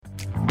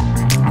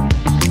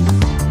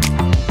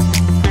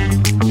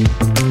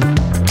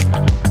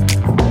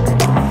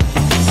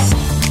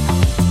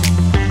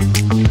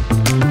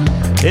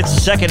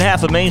Second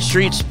half of Main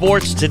Street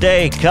Sports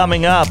today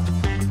coming up.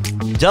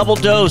 Double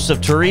dose of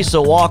Teresa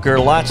Walker.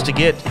 Lots to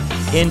get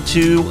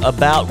into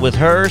about with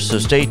her, so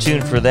stay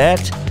tuned for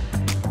that.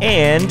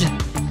 And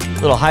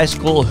a little high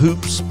school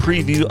hoops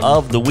preview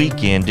of the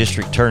weekend.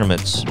 District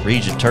tournaments,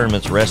 region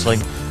tournaments,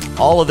 wrestling.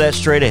 All of that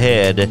straight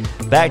ahead.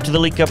 Back to the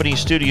Lee Company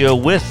studio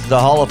with the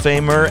Hall of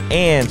Famer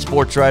and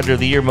Sports Writer of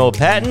the Year, Mo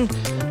Patton.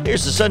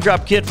 Here's the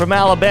Sundrop Kid from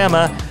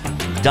Alabama,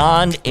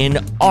 donned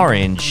in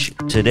orange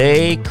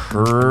today,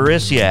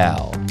 Chris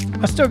Yao.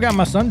 I still got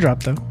my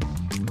Sundrop, though.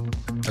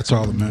 That's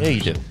all that matters. Yeah,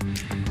 you do.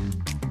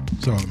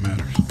 That's all that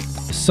matters.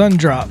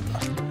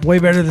 Sundrop. Way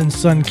better than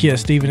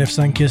Sunkissed, even if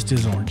Sunkissed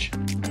is orange.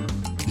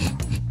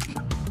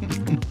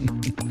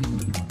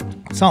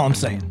 That's all I'm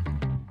saying.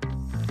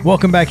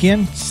 Welcome back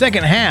in.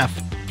 Second half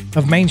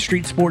of Main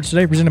Street Sports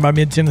today, presented by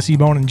Mid-Tennessee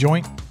Bone and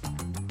Joint.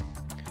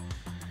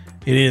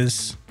 It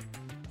is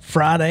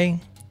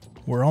Friday.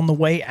 We're on the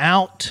way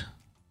out.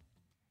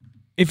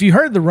 If you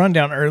heard the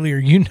rundown earlier,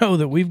 you know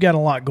that we've got a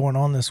lot going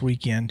on this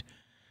weekend.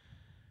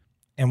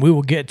 And we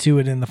will get to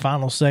it in the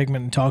final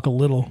segment and talk a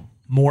little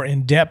more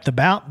in depth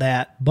about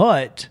that.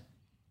 But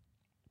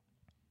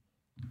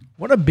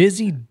what a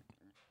busy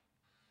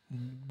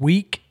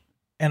week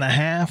and a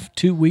half,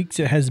 2 weeks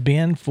it has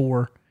been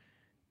for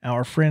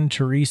our friend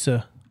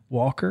Teresa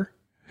Walker,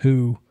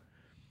 who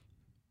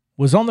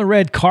was on the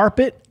red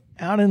carpet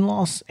out in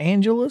Los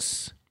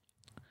Angeles.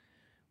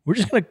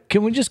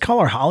 Can we just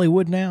call her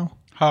Hollywood now?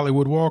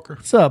 Hollywood Walker.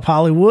 What's up,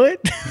 Hollywood?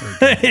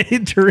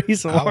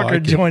 Teresa Walker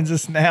like joins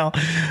us now.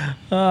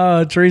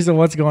 Teresa,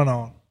 what's going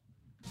on?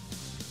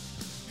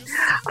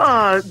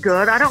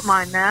 Good. I don't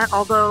mind that.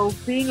 Although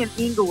being in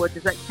Inglewood,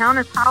 does that count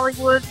as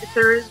Hollywood if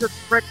there is a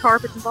red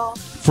carpet involved?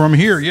 From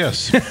here,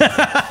 yes.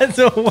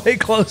 It's way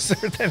closer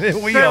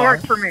than we That are.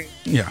 works for me.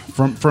 Yeah,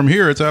 from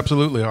here, it's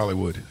absolutely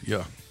Hollywood.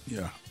 Yeah.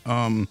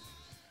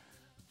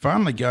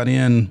 Finally got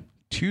in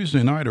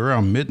Tuesday night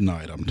around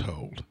midnight, I'm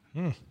told.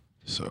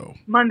 So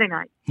Monday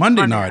night.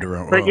 Monday night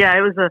around. But yeah,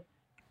 it was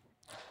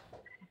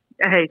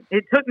Hey,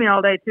 it took me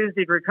all day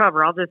Tuesday to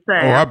recover. I'll just say.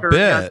 After I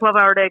bet. a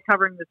 12-hour day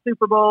covering the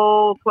Super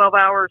Bowl, 12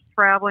 hours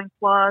traveling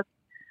plus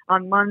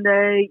on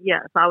Monday,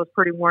 yes, I was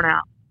pretty worn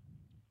out.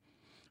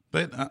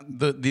 But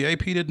the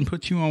AP didn't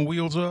put you on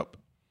Wheels Up?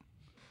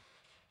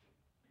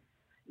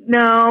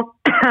 No,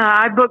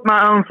 I booked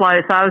my own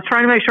flight, so I was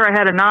trying to make sure I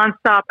had a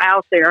nonstop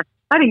out there.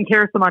 I didn't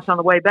care so much on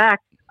the way back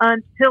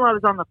until I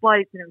was on the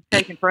flights, and it was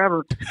taking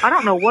forever. I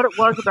don't know what it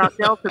was about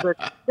Delta, but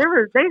they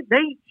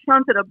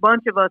shunted a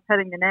bunch of us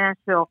heading to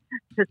Nashville,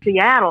 to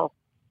Seattle,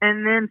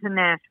 and then to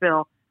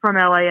Nashville from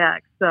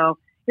LAX. So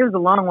it was a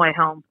long way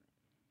home.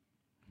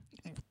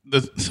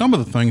 Some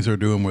of the things they're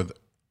doing with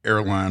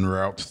airline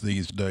routes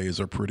these days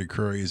are pretty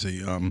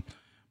crazy.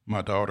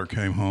 My daughter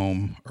came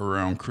home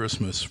around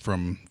Christmas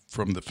from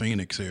the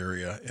Phoenix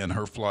area, and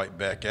her flight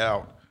back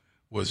out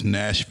was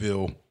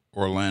Nashville,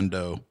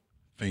 Orlando,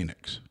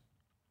 Phoenix.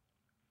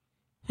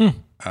 It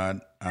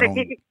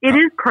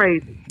is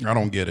crazy. I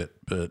don't get it,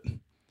 but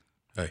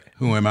hey,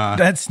 who am I?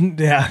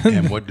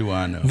 And what do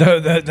I know?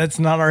 That's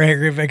not our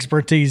area of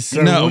expertise.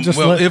 So no, we'll just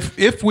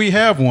if we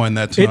have one,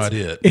 that's not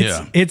it.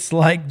 It's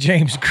like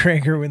James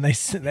Krager when they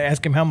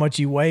ask him how much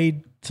he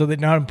weighed, so they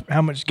know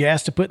how much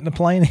gas to put in the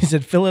plane. He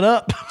said, "Fill it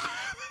up."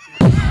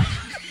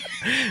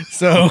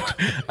 So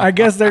I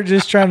guess they're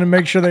just trying to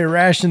make sure they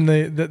ration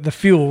the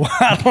fuel.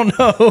 I don't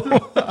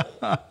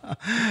know.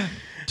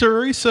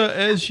 Teresa,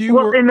 as you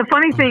were... And the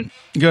funny thing...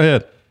 Go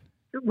ahead.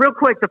 Real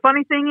quick, the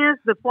funny thing is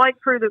the flight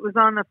crew that was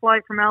on the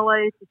flight from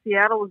L.A. to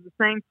Seattle was the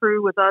same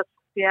crew with us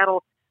from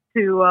Seattle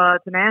to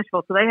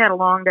Nashville. So they had a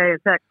long day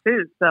of tech,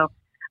 too. So,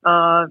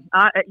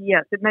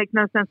 yes, it makes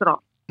no sense at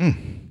all.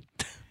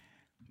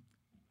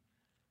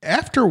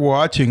 After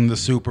watching the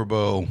Super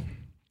Bowl,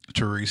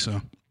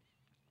 Teresa,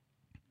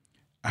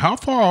 how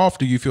far off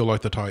do you feel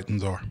like the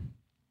Titans are?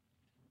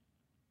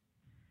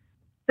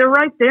 They're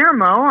right there,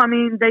 Mo. I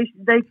mean,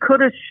 they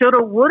could have, should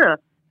have, would have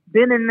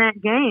been in that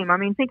game. I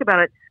mean, think about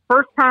it.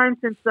 First time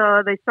since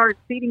they started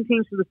seeding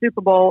teams for the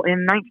Super Bowl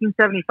in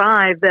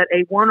 1975 that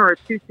a 1 or a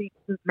 2 seed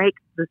make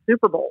the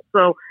Super Bowl.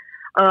 So,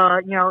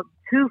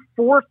 2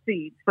 4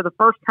 seeds for the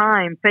first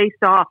time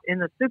faced off in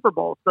the Super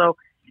Bowl. So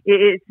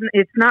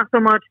it's not so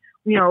much,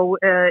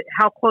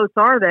 how close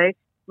are they?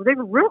 Well, they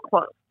were real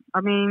close. I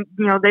mean,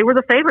 they were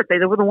the favorite.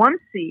 They were the 1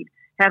 seed,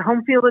 had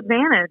home field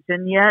advantage,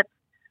 and yet,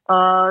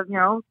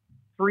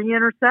 3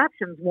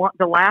 interceptions.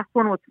 The last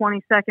one with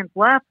 20 seconds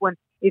left. When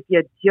if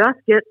you just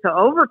get to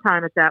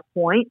overtime at that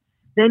point,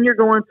 then you're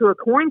going to a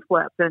coin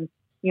flip, and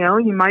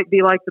you might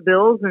be like the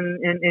Bills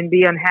and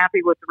be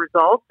unhappy with the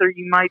results, or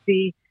you might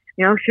be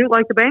shoot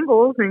like the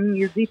Bengals and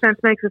your defense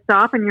makes a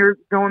stop and you're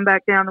going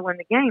back down to win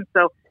the game.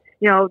 So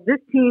this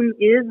team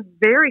is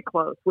very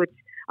close, which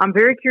I'm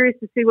very curious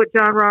to see what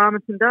John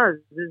Robinson does.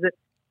 Is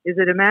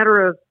it a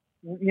matter of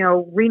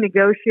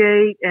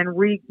renegotiate and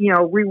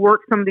rework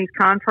some of these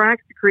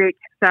contracts to create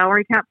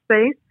salary cap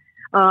space?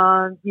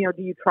 Do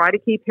you try to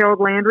keep Harold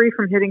Landry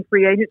from hitting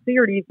free agency,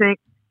 or do you think,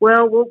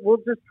 well, we'll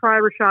just try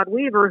Rashad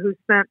Weaver, who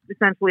spent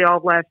essentially all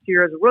of last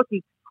year as a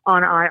rookie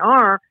on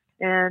IR,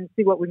 and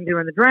see what we can do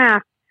in the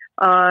draft.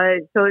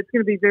 So it's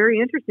going to be very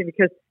interesting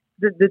because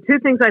the two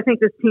things I think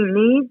this team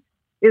needs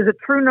is a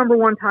true number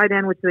one tight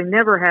end, which they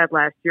never had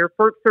last year.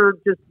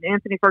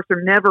 Anthony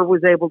Firkser never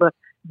was able to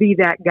be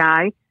that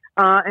guy.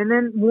 And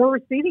then more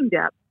receiving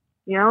depth.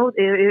 You know,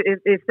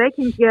 if they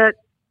can get,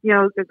 you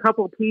know, a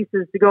couple of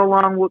pieces to go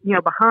along with, you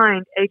know,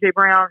 behind A.J.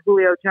 Brown,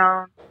 Julio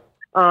Jones,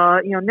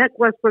 you know, Nick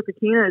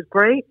Westbrook-Akina is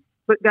great,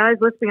 but guys,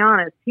 let's be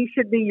honest, he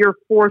should be your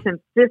fourth and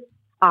fifth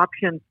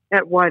option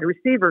at wide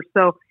receiver.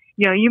 So,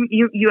 you know,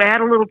 you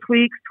add a little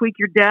tweak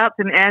your depth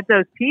and add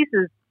those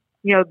pieces.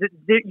 You know,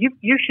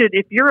 you should,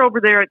 if you're over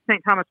there at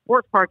St. Thomas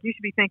Sports Park, you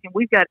should be thinking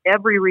we've got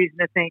every reason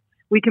to think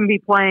we can be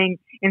playing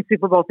in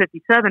Super Bowl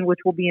 57, which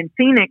will be in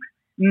Phoenix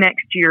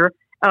next year,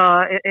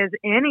 as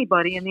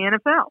anybody in the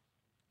NFL.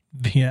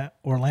 Yeah,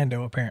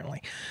 Orlando,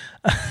 apparently.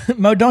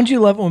 Mo, don't you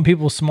love it when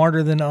people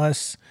smarter than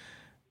us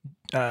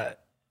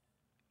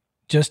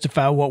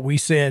justify what we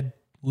said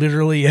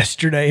literally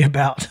yesterday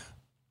about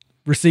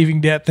receiving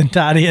depth and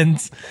tight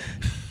ends?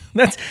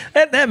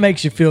 That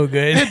makes you feel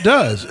good. It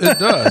does. It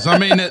does. I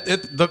mean,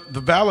 the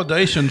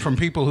validation from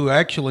people who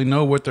actually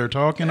know what they're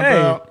talking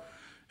about,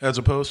 as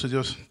opposed to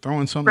just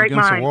throwing something Great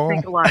against minds the wall.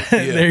 think alike.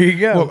 Yeah. There you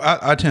go. Well,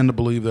 I tend to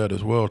believe that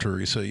as well,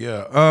 Teresa.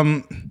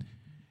 Yeah.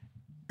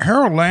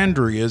 Harold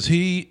Landry, is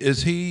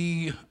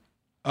he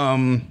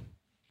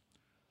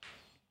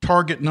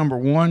target number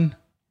one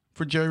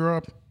for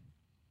J-Rob?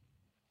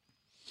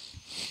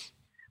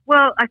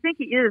 Well, I think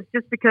he is,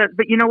 just because,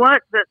 but you know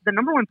what? The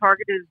number one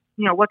target is,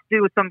 you know, what to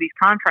do with some of these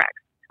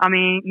contracts. I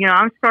mean, you know,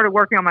 I started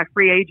working on my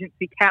free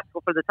agency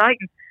capsule for the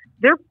Titans.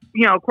 They're,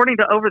 you know, according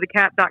to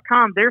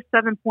overthecap.com, they're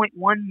 $7.1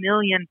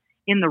 million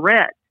in the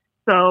red.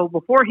 So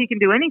before he can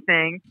do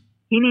anything,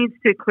 he needs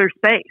to clear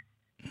space.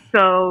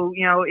 So,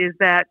 you know, is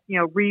that, you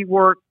know,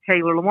 rework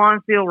Taylor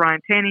Lewan's deal, Ryan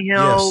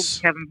Tannehill, Yes.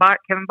 Kevin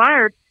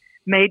Byard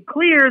made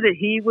clear that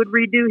he would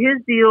redo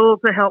his deal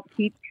to help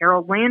keep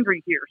Harold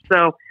Landry here.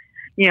 So,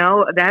 you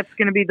know, that's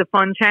going to be the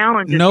fun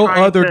challenge. No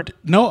other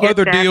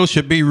that deal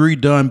should be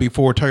redone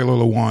before Taylor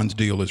Lewan's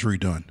deal is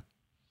redone.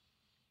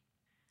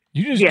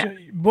 You just, Yeah.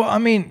 well, I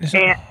mean,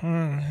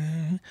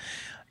 Now,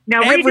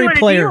 every redoing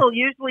player- a deal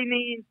usually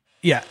means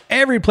yeah,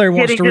 every player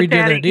wants to Getting redo just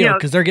their adding, deal you know-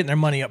 because they're getting their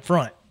money up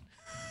front.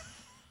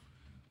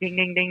 ding,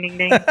 ding, ding, ding,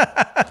 ding. Well,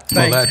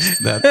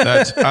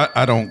 that's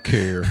I don't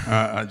care.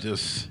 I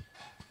just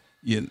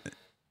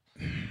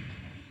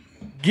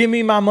Give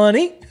me my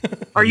money.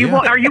 Are you Yeah.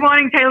 are you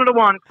wanting Taylor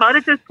Lewan cut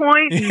at this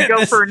point and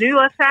go for a new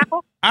left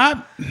tackle?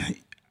 I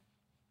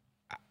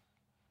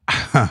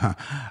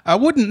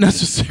wouldn't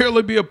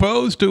necessarily be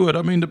opposed to it.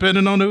 I mean,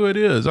 depending on who it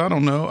is, I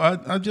don't know.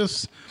 I've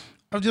just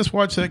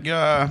watched that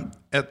guy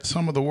at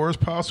some of the worst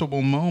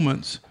possible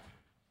moments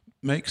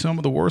make some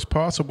of the worst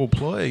possible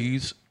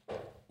plays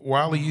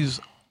while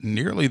he's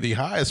nearly the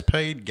highest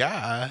paid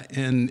guy,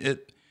 and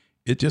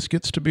it just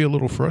gets to be a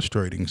little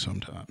frustrating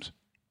sometimes.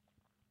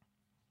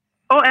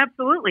 Oh,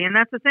 absolutely. And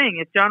that's the thing.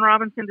 If John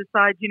Robinson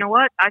decides, you know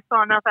what, I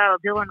saw enough out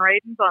of Dylan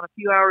Radins on a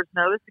few hours'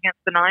 notice against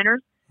the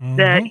Niners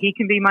that he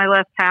can be my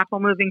left tackle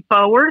moving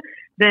forward,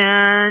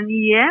 then,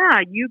 yeah,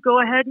 you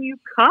go ahead and you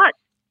cut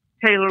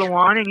Taylor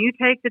Lewan and you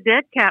take the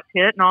dead cap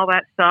hit and all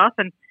that stuff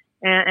and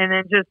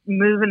then just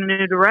move in a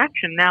new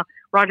direction. Now,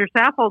 Roger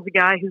Saffold's a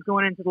guy who's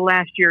going into the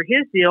last year of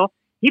his deal.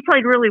 He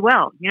played really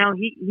well. You know,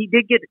 he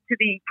did get to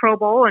the Pro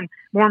Bowl, and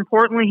more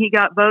importantly, he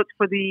got votes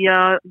for the,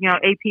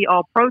 AP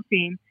All-Pro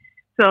team.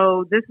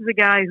 So this is a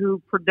guy who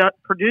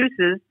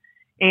produces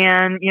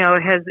and, you know,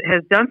 has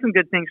done some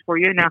good things for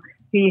you. Now,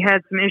 he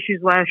had some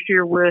issues last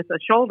year with a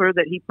shoulder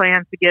that he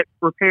plans to get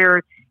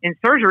repaired in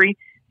surgery.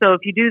 So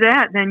if you do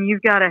that, then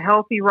you've got a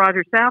healthy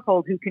Roger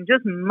Saffold who can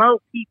just mow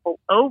people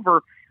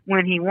over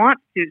when he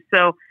wants to.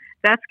 So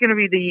that's going to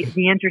be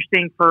the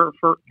interesting for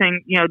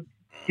thing. You know,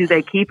 do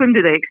they keep him?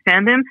 Do they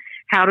extend him?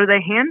 How do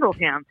they handle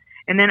him?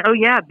 And then,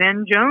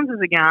 Ben Jones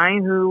is a guy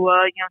who,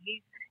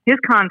 his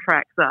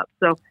contract's up.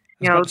 So,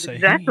 you know,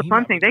 that's the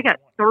fun thing. They got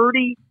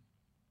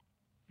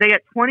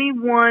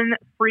 21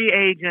 free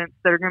agents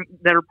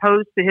that are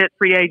posed to hit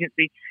free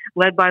agency,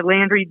 led by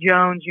Landry,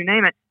 Jones, you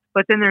name it.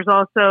 But then there's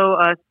also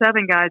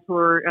 7 guys who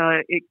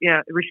are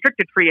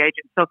restricted free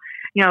agents. So,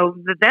 you know,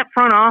 that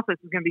front office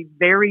is going to be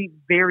very,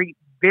 very,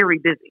 very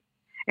busy.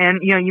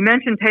 And, you know, you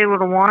mentioned Taylor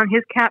Lewan.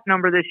 His cap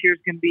number this year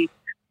is going to be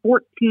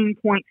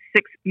 $14.6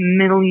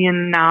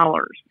 million.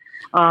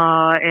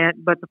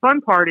 But the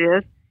fun part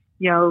is,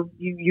 you know,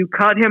 you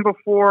cut him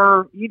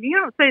before you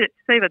don't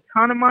save a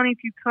ton of money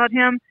if you cut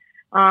him.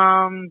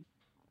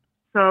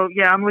 So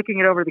yeah, I'm looking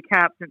it over the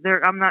caps.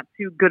 I'm not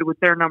too good with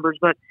their numbers,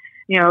 but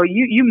you know,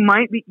 you're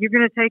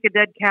going to take a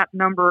dead cap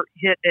number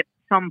hit at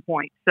some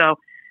point. So,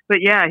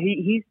 but yeah,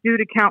 he's due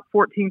to count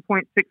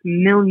 $14.6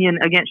 million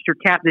against your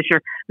cap this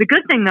year. The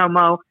good thing though,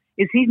 Mo,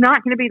 is he's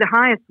not going to be the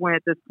highest win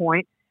at this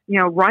point. You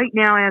know, right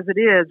now as it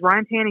is,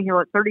 Ryan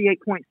Tannehill at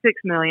 $38.6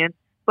 million.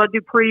 Bud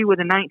Dupree with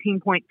a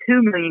 $19.2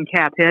 million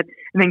cap hit,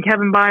 and then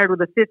Kevin Byard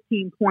with a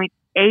 $15.8,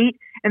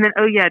 and then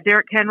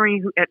Derrick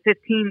Henry at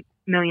 $15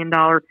 million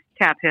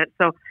cap hit.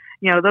 So,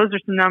 you know, those are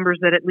some numbers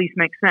that at least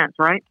make sense,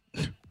 right?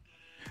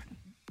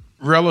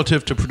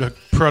 Relative to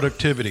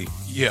productivity,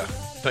 yeah,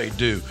 they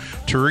do.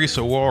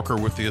 Teresa Walker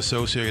with the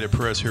Associated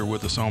Press here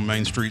with us on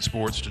Main Street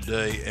Sports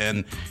today,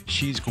 and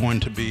she's going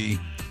to be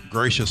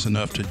gracious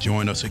enough to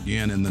join us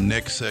again in the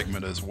next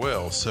segment as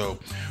well. So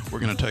we're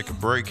going to take a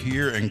break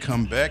here and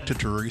come back to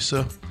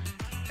Teresa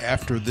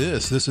after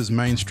this. This is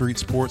Main Street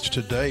Sports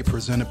Today,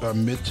 presented by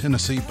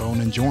Mid-Tennessee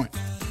Bone and Joint.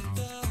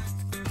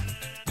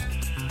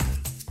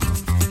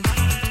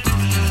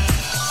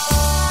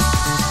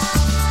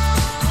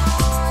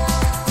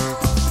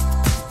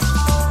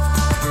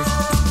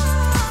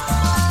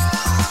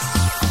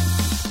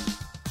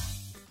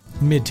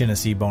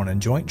 Mid-Tennessee Bone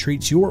and Joint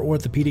treats your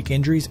orthopedic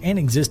injuries and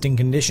existing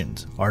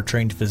conditions. Our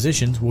trained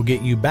physicians will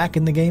get you back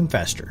in the game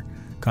faster.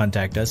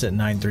 Contact us at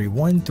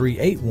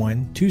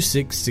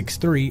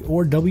 931-381-2663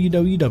 or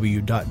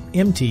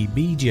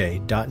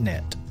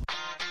www.mtbj.net.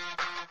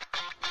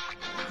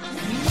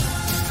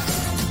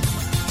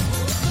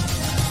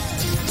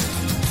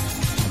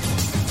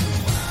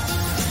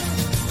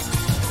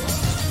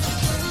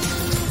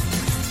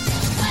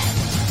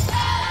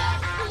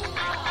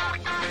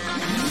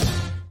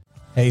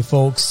 Hey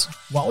folks,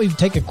 while we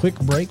take a quick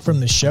break from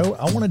the show,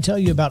 I want to tell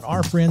you about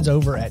our friends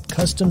over at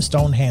Custom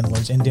Stone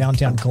Handlers in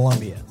downtown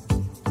Columbia.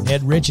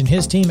 Ed Rich and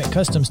his team at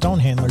Custom Stone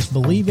Handlers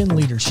believe in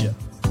leadership.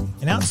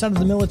 And outside of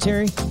the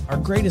military, our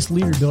greatest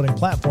leader building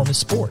platform is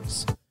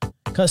sports.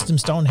 Custom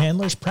Stone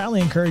Handlers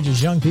proudly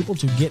encourages young people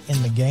to get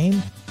in the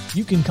game.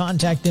 You can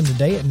contact them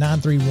today at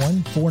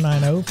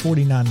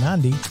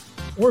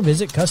 931-490-4990 or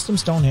visit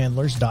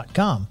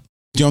CustomStonehandlers.com.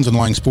 Jones &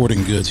 Lang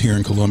Sporting Goods here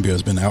in Columbia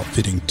has been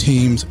outfitting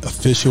teams,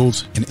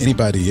 officials, and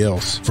anybody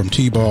else from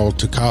T-ball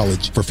to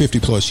college for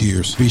 50-plus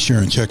years. Be sure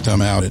and check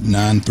them out at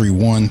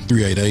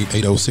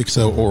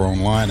 931-388-8060 or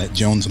online at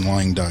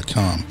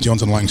jonesandlang.com.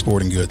 Jones & Lang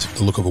Sporting Goods,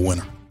 the look of a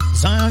winner.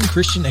 Zion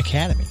Christian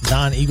Academy,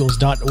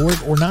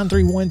 ZionEagles.org or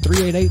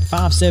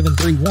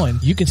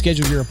 931-388-5731. You can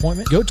schedule your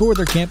appointment. Go tour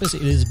their campus.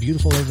 It is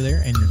beautiful over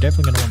there, and you're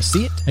definitely going to want to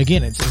see it.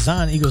 Again, it's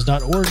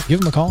ZionEagles.org.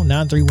 Give them a call,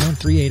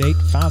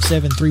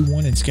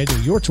 931-388-5731, and schedule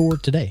your tour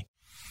today.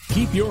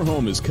 Keep your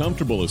home as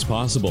comfortable as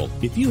possible.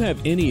 If you have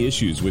any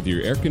issues with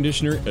your air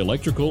conditioner,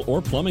 electrical,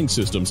 or plumbing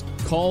systems,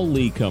 call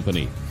Lee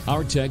Company.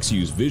 Our techs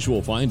use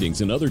visual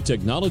findings and other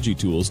technology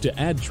tools to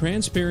add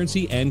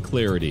transparency and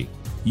clarity.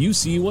 You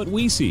see what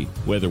we see,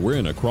 whether we're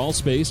in a crawl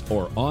space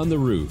or on the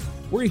roof.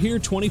 We're here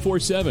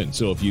 24/7,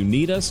 so if you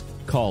need us,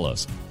 call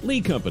us. Lee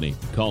Company.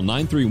 Call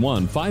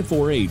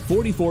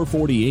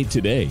 931-548-4448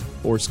 today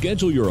or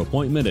schedule your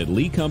appointment at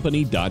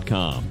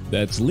leecompany.com.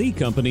 That's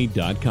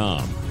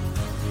leecompany.com.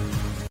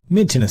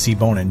 Mid-Tennessee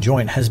Bone and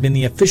Joint has been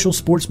the official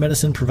sports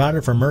medicine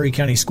provider for Maury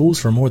County Schools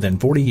for more than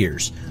 40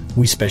 years.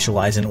 We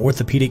specialize in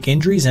orthopedic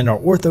injuries, and our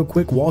Ortho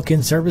Quick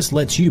walk-in service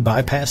lets you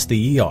bypass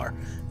the ER.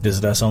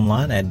 Visit us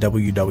online at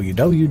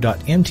www.mtbj.net.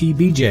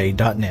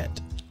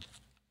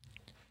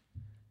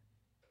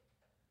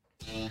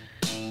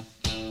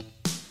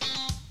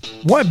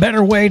 What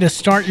better way to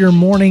start your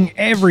morning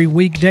every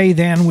weekday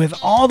than with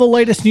all the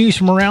latest news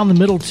from around the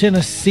Middle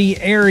Tennessee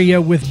area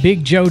with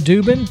Big Joe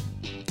Dubin?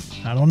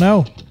 I don't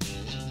know.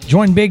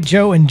 Join Big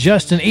Joe and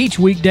Justin each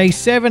weekday,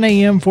 7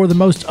 a.m. for the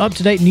most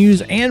up-to-date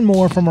news and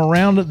more from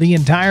around the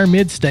entire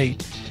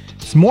mid-state.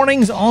 It's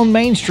Mornings on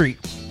Main Street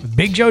with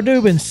Big Joe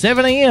Dubin,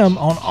 7 a.m.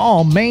 on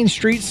all Main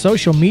Street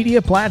social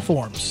media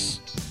platforms.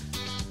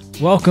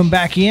 Welcome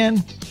back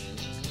in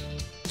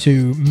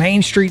to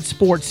Main Street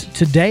Sports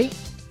Today,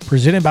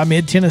 presented by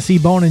Mid-Tennessee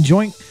Bone and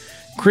Joint.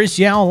 Chris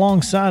Yao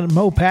alongside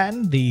Mo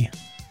Patton, the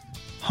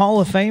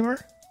Hall of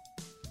Famer,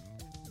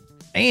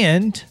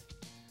 and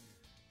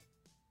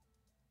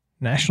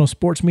National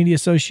Sports Media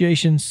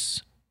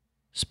Association's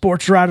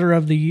Sports Writer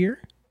of the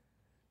Year.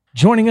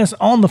 Joining us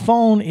on the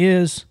phone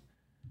is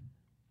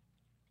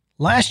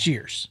last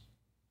year's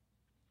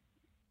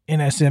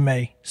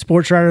NSMA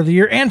Sports Writer of the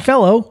Year and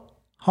fellow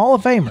Hall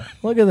of Famer.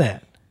 Look at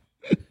that.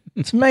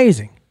 It's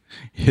amazing.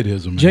 It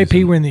is amazing.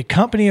 JP, we're in the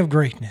company of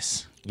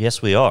greatness.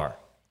 Yes, we are.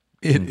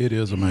 It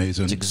is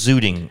amazing. It's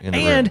exuding in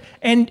the room.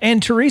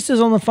 And Teresa's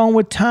on the phone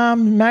with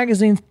Time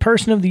Magazine's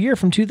Person of the Year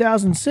from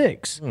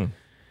 2006. Of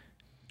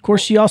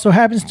course, she also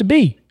happens to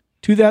be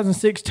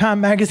 2006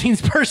 Time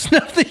Magazine's Person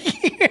of the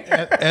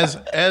Year. As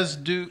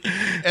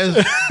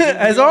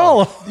all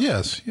of them.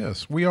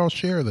 Yes, we all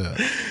share that.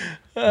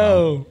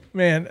 Oh,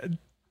 man.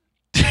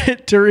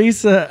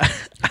 Teresa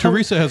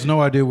has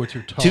no idea what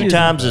you're talking about. 2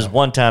 times is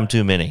 1 time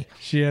too many.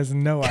 She has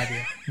no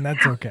idea, and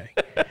that's okay.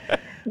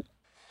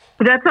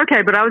 That's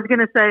okay, but I was going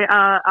to say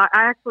I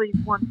actually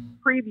won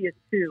previous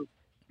to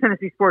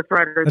Tennessee Sports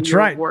Writer of the That's Year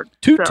right. award.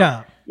 2 So,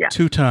 times. yeah.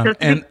 2 times.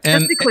 Just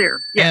to be clear.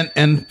 Yeah.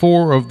 And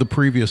 4 of the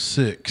previous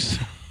 6,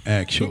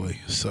 actually.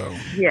 So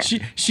Yeah.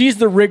 She's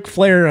the Ric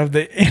Flair of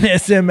the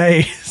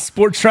NSMA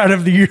Sports Writer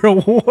of the Year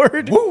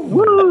award.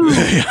 Woo.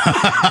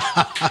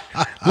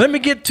 Let me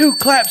get 2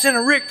 claps and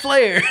a Ric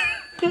Flair.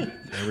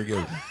 there we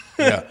go.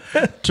 Yeah.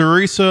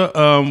 Teresa,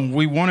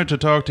 we wanted to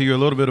talk to you a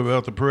little bit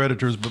about the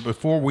Predators, but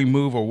before we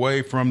move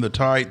away from the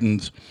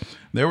Titans,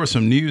 there was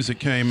some news that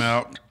came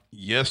out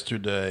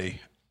yesterday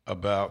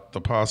about the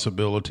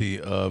possibility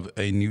of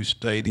a new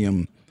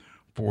stadium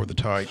for the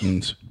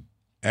Titans,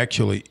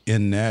 actually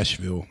in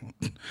Nashville.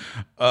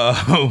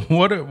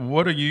 What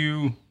are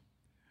you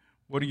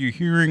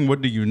hearing?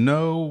 What do you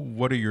know?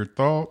 What are your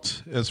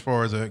thoughts as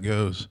far as that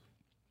goes?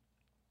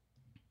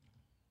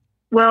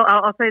 Well,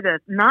 I'll say this.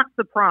 Not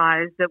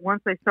surprised that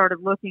once they started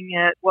looking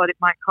at what it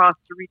might cost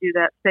to redo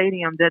that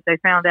stadium, that they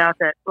found out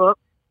that, oops,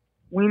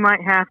 we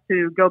might have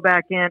to go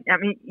back in. I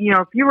mean,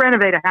 if you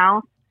renovate a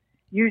house,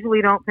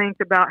 usually don't think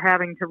about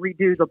having to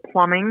redo the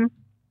plumbing,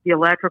 the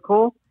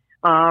electrical,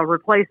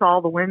 replace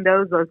all the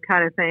windows, those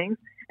kind of things.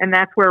 And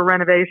that's where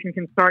renovation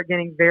can start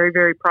getting very,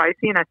 very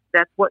pricey. And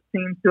that's what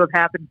seems to have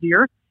happened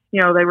here.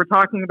 They were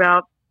talking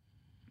about,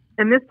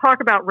 and this talk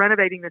about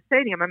renovating the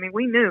stadium. I mean,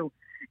 we knew,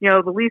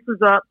 the lease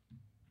was up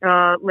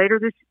later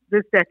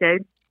this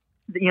decade.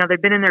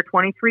 They've been in there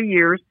 23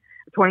 years,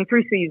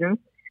 23 seasons,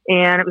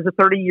 and it was a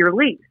 30-year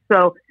lease.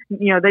 So,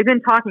 they've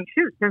been talking,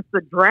 since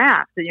the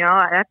draft.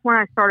 That's when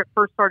I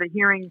first started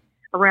hearing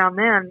around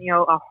then,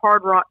 a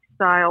Hard Rock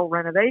style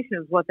renovation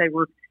is what they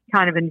were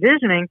kind of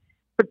envisioning.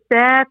 But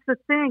that's the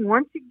thing.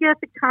 Once you get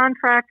the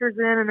contractors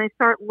in and they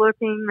start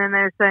looking, then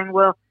they're saying,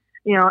 well,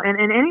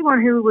 and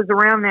anyone who was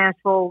around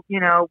Nashville,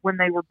 when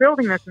they were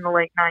building this in the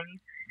late 90s,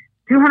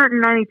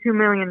 $292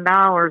 million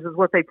is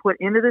what they put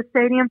into the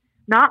stadium.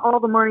 Not all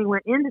the money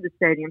went into the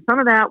stadium. Some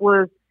of that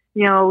was,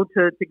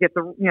 to get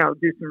the,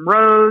 do some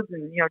roads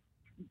and,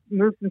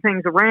 move some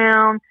things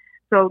around.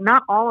 So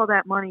not all of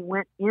that money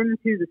went into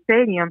the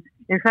stadium.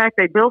 In fact,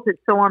 they built it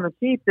so on the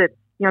cheap that,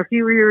 a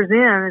few years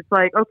in, it's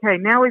like, okay,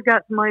 now we've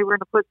got some money. We're going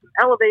to put some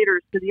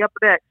elevators to the upper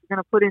decks. We're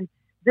going to put in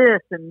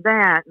this and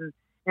that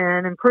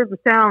and improve the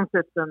sound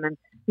system. And,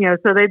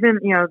 so they've been,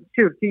 a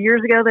few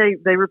years ago,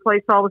 they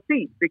replaced all the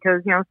seats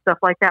because, stuff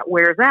like that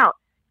wears out.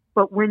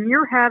 But when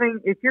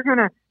if you're going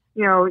to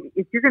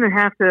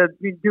have to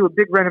do a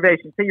big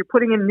renovation, say you're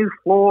putting in new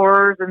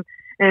floors and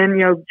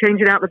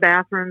changing out the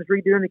bathrooms,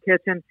 redoing the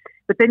kitchen,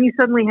 but then you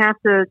suddenly have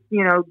to,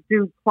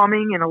 do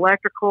plumbing and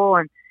electrical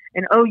and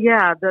oh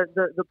yeah,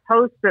 the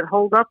posts that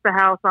hold up the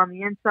house on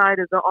the inside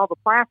of all the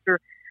plaster,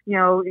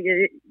 you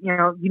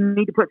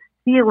need to put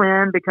steel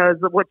in because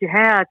of what you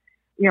had.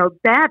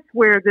 That's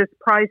where this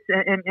price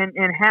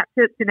and hat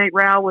tip to Nate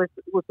Rao was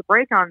the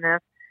break on this.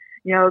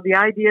 The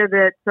idea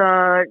that,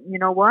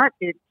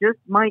 it just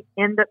might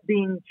end up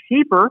being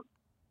cheaper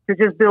to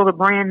just build a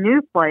brand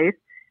new place.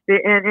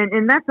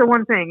 And that's the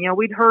one thing,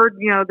 we'd heard,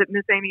 that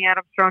Miss Amy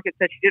Adams Strunkett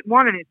said she didn't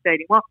want a new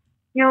stadium. Well,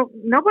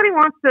 nobody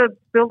wants to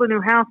build a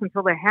new house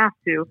until they have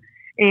to.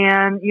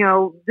 And,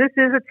 this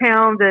is a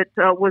town that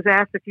was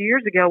asked a few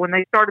years ago when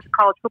they started the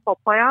college football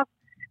playoffs.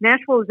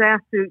 Nashville was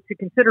asked to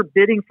consider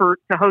bidding to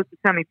host the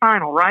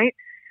semifinal, right?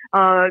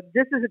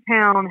 This is a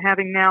town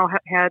having now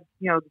had,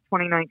 the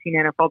 2019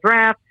 NFL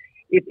draft.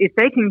 If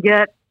they can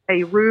get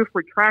a roof,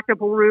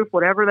 retractable roof,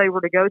 whatever they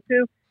were to go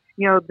to,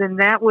 then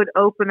that would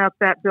open up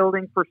that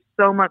building for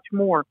so much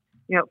more.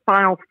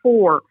 Final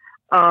Four,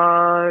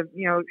 college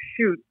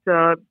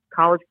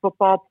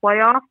football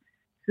playoff,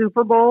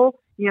 Super Bowl,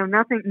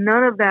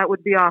 none of that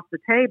would be off the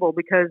table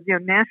because,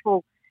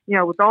 Nashville,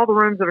 with all the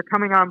rooms that are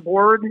coming on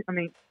board, I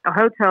mean,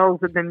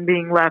 hotels have been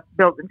being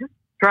built and just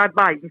drive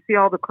by. You can see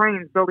all the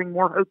cranes building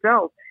more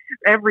hotels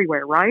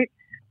everywhere, right?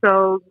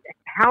 So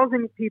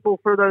housing people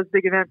for those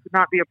big events would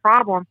not be a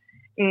problem.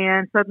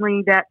 And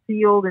suddenly that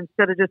field,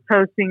 instead of just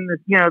hosting this,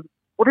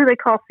 what do they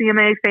call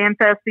CMA Fan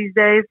Fest these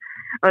days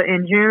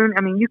in June?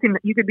 I mean, you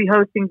could be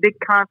hosting big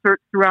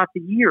concerts throughout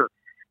the year.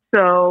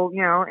 So,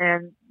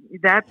 and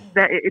that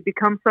it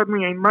becomes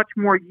suddenly a much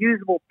more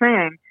usable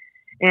thing.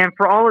 And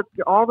for all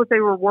that they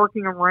were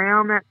working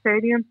around that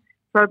stadium,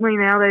 suddenly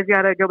now they've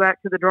got to go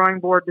back to the drawing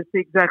board to see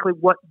exactly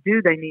what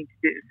do they need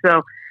to do.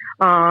 So,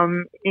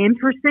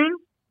 interesting,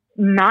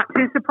 not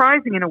too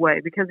surprising in a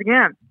way, because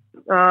again,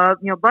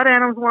 Bud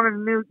Adams wanted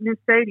a new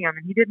stadium,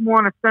 and he didn't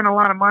want to spend a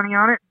lot of money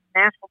on it.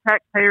 National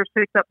taxpayers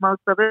picked up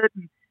most of it,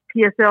 and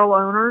PSL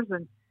owners,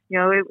 and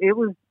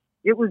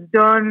it was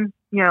done.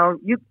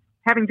 You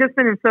having just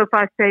been in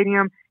SoFi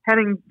Stadium,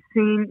 having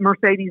seen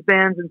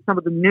Mercedes-Benz in some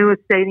of the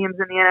newest stadiums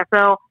in the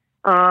NFL,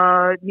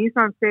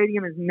 Nissan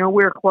Stadium is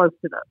nowhere close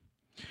to that.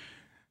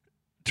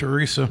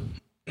 Teresa,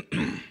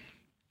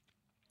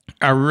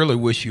 I really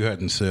wish you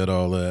hadn't said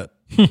all that.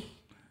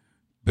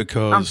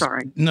 Because I'm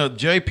sorry. No,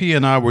 JP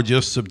and I were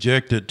just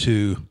subjected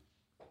to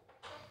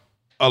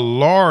a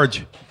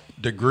large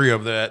degree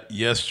of that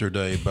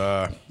yesterday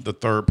by the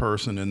third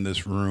person in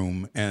this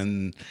room.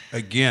 And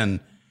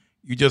again,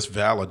 you just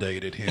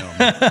validated him.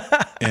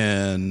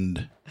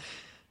 And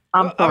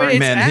I'm sorry.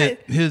 man,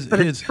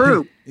 it's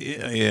true.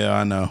 Yeah,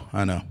 I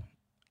know.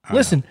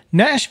 Listen,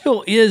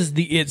 Nashville is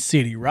the it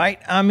city, right?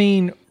 I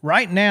mean,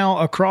 right now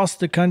across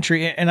the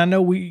country, and I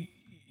know you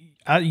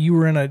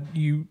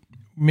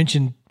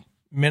mentioned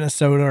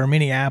Minnesota or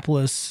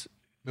Minneapolis,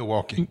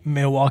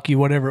 Milwaukee,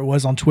 whatever it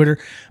was on Twitter.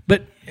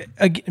 But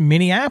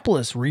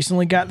Minneapolis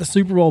recently got the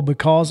Super Bowl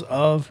because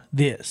of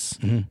this,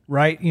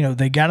 right?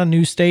 They got a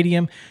new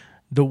stadium.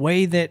 The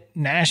way that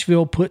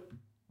Nashville put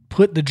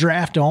the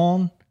draft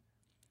on,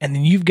 and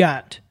then you've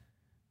got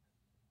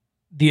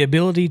the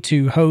ability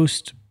to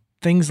host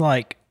things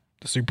like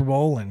the Super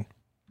Bowl and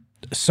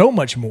so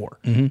much more.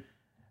 Mm-hmm.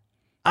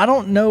 I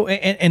don't know.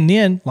 And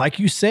then, like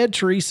you said,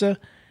 Teresa,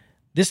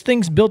 this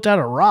thing's built out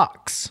of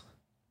rocks.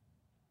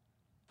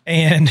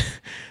 And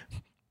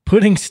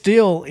putting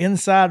steel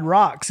inside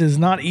rocks is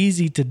not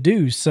easy to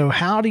do. So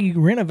how do you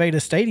renovate a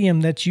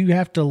stadium that you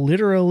have to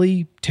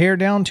literally tear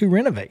down to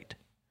renovate?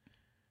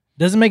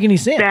 Doesn't make any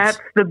sense. That's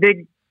the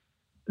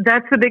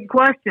big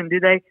question. Do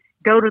they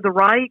go to the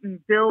right and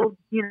build,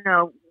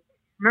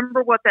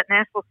 remember what that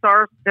Nashville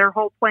Stars, their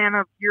whole plan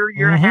of year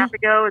and a half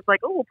ago is like,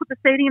 we'll put the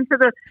stadium to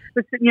the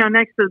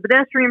next to the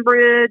pedestrian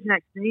bridge,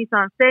 next to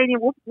Nissan Stadium.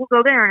 We'll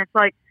go there. And it's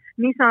like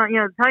Nissan,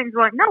 the Titans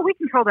are like, no, we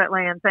control that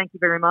land. Thank you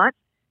very much.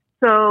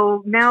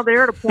 So now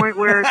they're at a point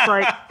where it's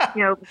like,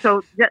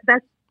 so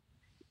that's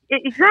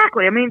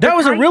exactly. I mean, that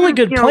was a really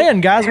good plan,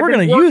 guys. We're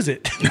going to use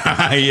it.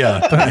 Yeah.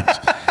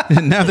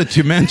 Thanks. Now that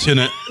you mention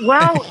it.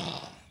 Well,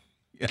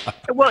 yeah.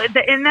 Well,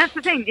 and that's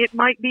the thing. It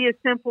might be as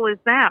simple as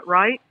that,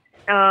 right?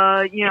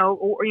 Because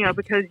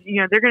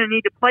they're going to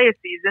need to play a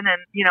season,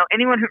 and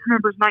anyone who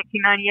remembers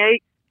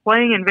 1998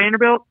 playing in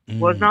Vanderbilt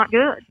was not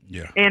good.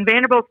 Yeah. And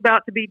Vanderbilt's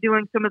about to be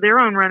doing some of their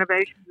own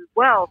renovations as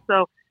well.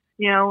 So,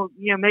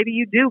 maybe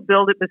you do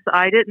build it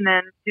beside it and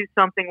then do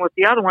something with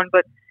the other one.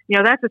 But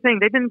that's the thing.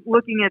 They've been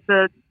looking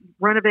at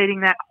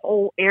renovating that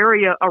whole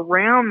area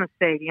around the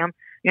stadium.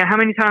 How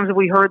many times have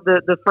we heard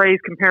the phrase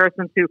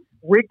comparison to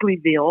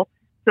Wrigleyville?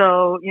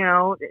 So,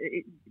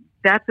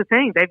 that's the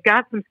thing. They've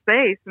got some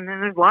space, and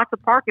then there's lots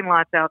of parking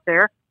lots out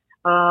there.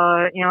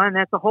 And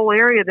that's a whole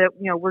area that,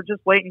 we're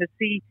just waiting to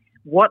see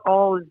what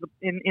all is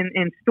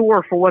in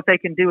store for what they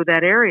can do with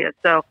that area.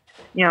 So,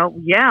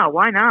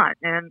 why not?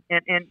 And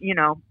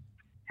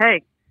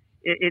hey,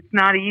 it's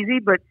not easy,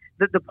 but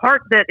the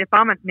part that if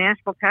I'm a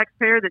Nashville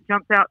taxpayer that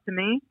jumps out to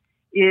me,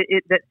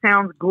 that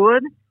sounds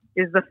good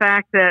is the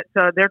fact that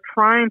they're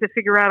trying to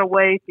figure out a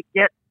way to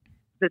get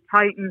the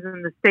Titans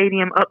and the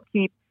stadium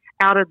upkeep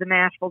out of the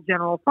Nashville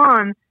General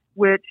Fund,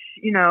 which,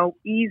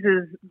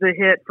 eases the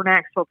hit for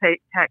Nashville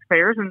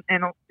taxpayers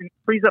and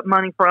frees up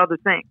money for other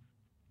things.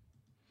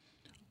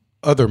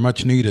 Other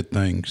much needed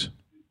things,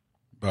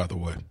 by the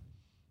way.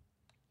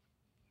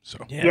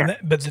 So yeah.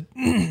 But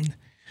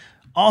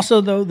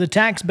also, though, the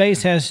tax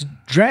base has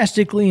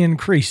drastically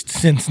increased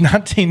since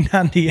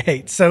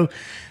 1998. So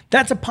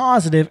that's a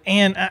positive.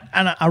 And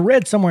I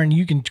read somewhere, and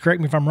you can correct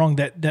me if I'm wrong,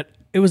 that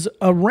it was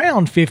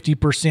around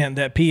 50%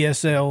 that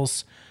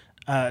PSLs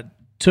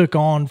took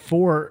on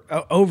for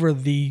over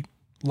the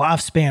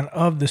lifespan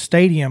of the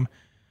stadium.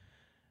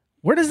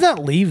 Where does that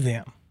leave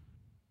them?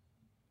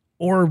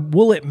 Or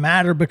will it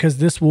matter because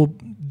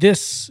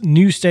this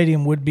new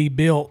stadium would be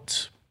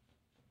built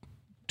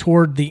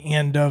toward the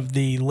end of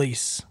the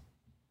lease?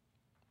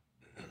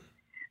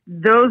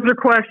 Those are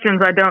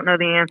questions I don't know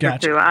the answer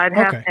to. I'd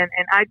have, and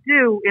I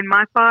do in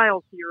my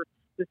files here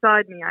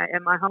beside me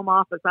in my home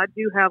office. I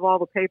do have all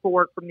the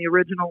paperwork from the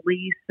original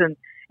lease and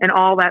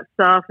all that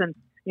stuff. And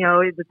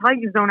the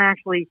Titans don't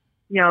actually,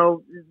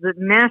 the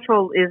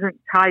Nashville isn't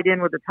tied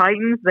in with the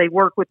Titans. They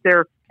work with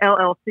their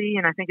LLC,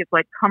 and I think it's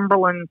like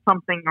Cumberland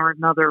something or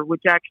another,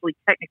 which actually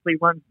technically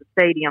runs the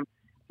stadium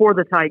for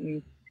the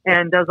Titans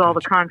and does all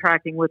the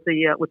contracting with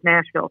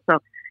Nashville. So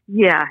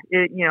yeah,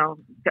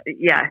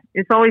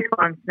 it's always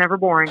fun. It's never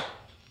boring.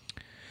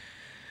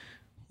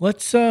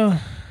 Let's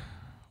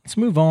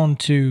move on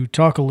to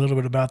talk a little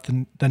bit about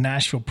the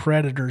Nashville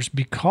Predators,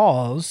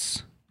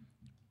 because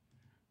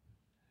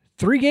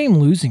 3-game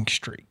losing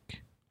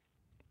streak.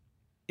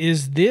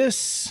 Is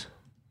this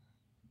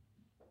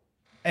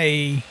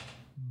a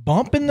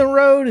bump in the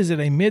road? Is it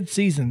a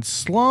mid-season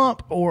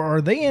slump, or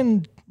are they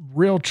in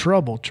real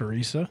trouble,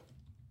 Teresa?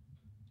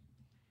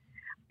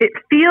 It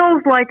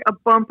feels like a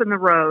bump in the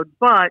road,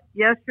 but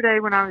yesterday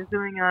when I was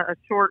doing a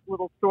short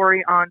little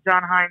story on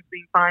John Hines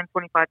being fined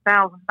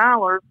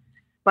 $25,000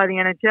 by the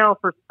NHL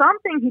for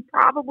something he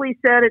probably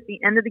said at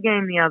the end of the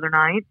game the other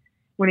night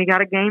when he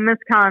got a game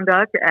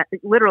misconduct,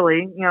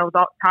 literally,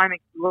 the time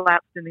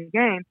elapsed in the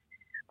game,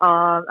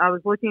 I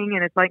was looking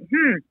and it's like,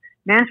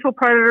 Nashville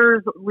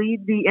Predators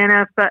lead the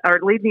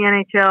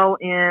NHL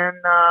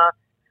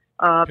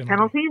in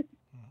penalties.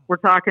 We're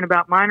talking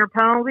about minor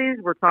penalties.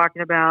 We're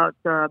talking about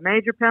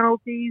major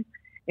penalties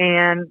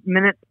and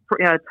minutes,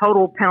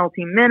 total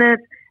penalty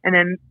minutes, and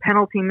then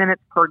penalty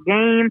minutes per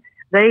game.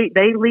 They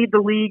lead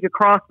the league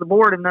across the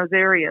board in those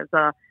areas.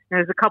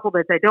 There's a couple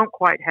that they don't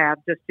quite have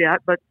just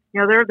yet, but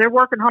they're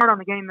working hard on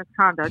the game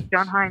misconduct.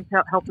 John Hines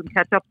helped them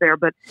catch up there,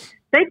 but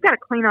they've got to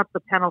clean up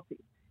the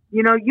penalties.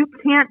 You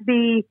can't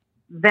be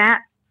that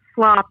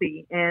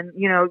sloppy, and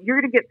you're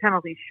going to get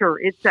penalties. Sure,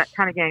 it's that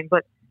kind of game,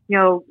 but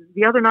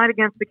the other night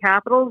against the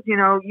Capitals,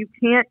 you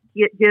can't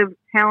give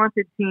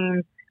talented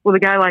teams with a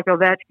guy like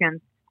Ovechkin,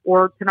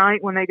 or tonight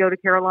when they go to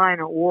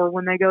Carolina, or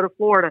when they go to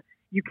Florida.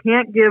 You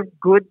can't give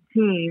good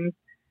teams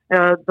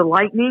the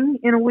Lightning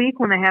in a week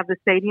when they have the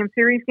Stadium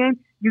Series game.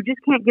 You just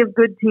can't give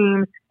good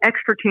teams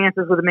extra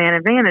chances with a man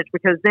advantage,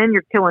 because then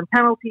you're killing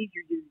penalties,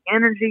 you're using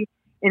energy,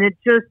 and it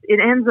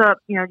ends up,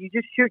 you're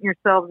just shooting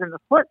yourselves in the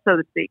foot, so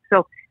to speak.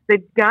 So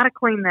they've got to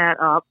clean that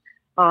up.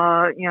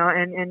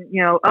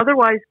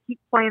 Otherwise keep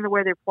playing the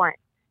way they're playing.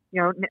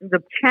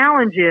 The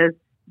challenge is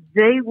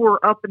they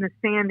were up in the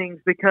standings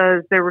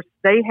because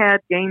they had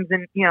games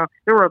and,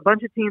 there were a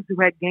bunch of teams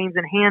who had games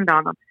in hand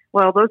on them.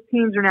 Well, those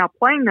teams are now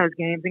playing those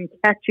games and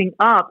catching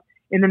up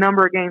in the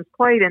number of games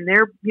played, and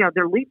they're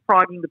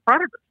leapfrogging the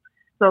Predators.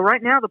 So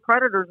right now the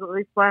Predators, at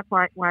least last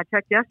night when I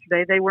checked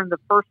yesterday, they were in the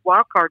first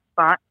wild card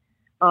spot.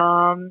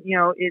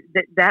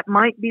 That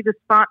might be the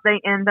spot they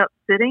end up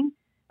sitting.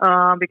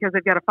 Because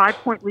they've got a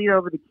 5-point lead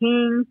over the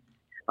Kings,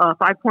 5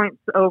 points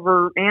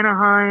over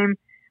Anaheim,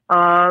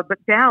 but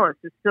Dallas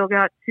has still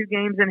got 2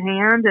 games in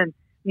hand, and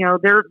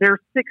they're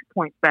 6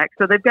 points back,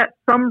 so they've got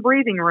some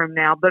breathing room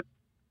now. But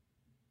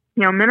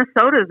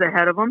Minnesota's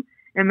ahead of them,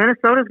 and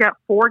Minnesota's got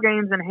 4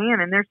 games in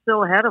hand, and they're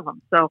still ahead of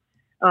them. So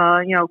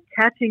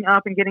catching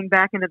up and getting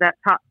back into that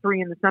top 3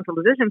 in the Central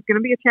Division is going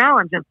to be a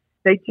challenge, and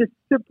they just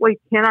simply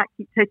cannot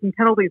keep taking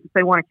penalties if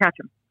they want to catch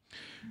them.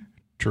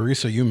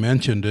 Teresa, you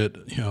mentioned it.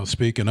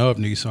 Speaking of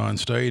Nissan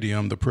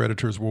Stadium, the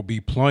Predators will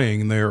be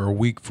playing there a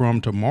week from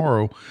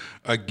tomorrow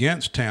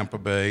against Tampa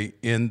Bay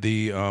in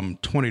the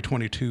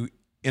 2022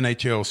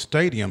 NHL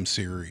Stadium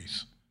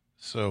Series.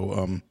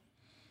 So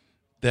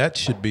that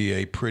should be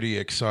a pretty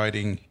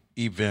exciting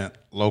event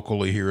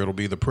locally here. It'll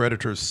be the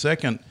Predators'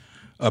 second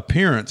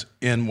appearance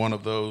in one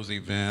of those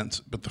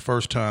events, but the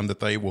first time that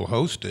they will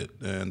host it.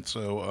 And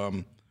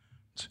so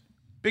it's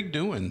big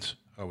doings,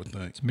 I would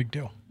think. It's a big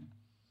deal.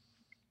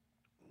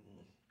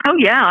 Oh,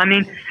 yeah. I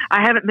mean,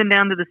 I haven't been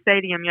down to the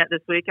stadium yet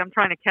this week. I'm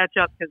trying to catch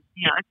up because,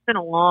 it's been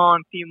a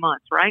long few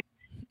months, right?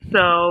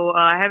 So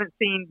I haven't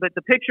seen, but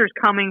the pictures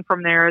coming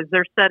from there as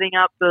they're setting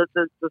up the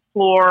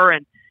floor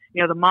and,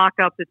 the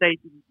mock-up that they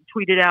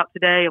tweeted out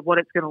today of what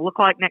it's going to look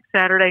like next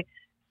Saturday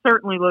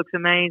certainly looks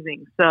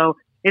amazing. So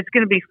it's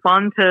going to be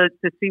fun to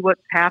see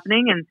what's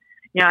happening. And,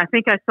 I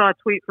think I saw a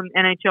tweet from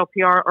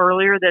NHLPR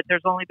earlier that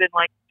there's only been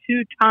like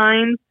 2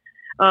 times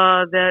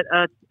that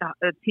a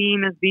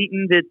team has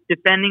beaten the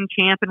defending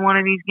champ in one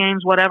of these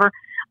games, whatever.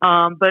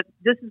 But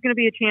this is going to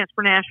be a chance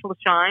for Nashville to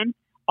shine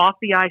off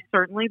the ice,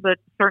 certainly, but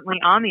certainly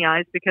on the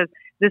ice, because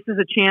this is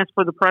a chance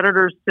for the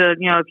Predators to,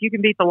 if you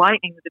can beat the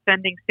Lightning, the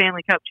defending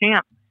Stanley Cup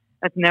champ,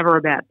 that's never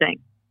a bad thing.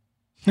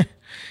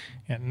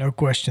 Yeah, no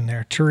question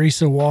there.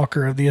 Teresa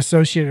Walker of the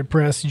Associated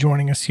Press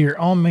joining us here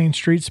on Main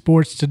Street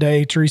Sports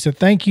today. Teresa,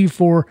 thank you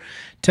for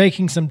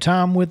taking some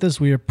time with us.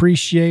 We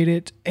appreciate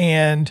it.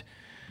 And,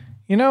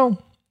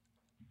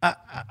 I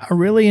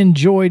really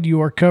enjoyed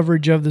your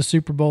coverage of the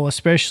Super Bowl,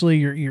 especially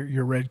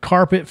your red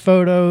carpet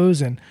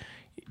photos, and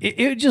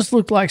it just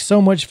looked like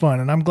so much fun.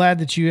 And I'm glad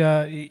that you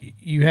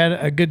had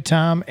a good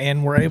time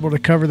and were able to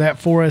cover that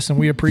for us, and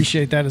we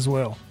appreciate that as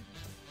well.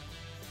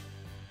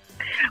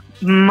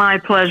 My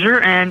pleasure,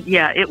 and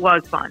yeah, it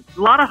was fun.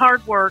 A lot of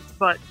hard work,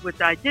 but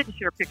I didn't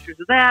share pictures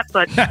of that.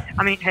 But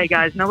I mean, hey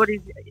guys, I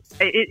wouldn't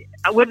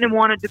have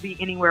wanted to be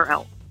anywhere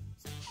else.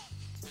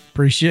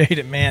 Appreciate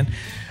it, man.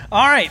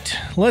 All right,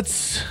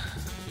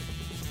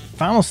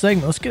 final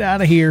segment. Let's get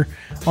out of here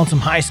on some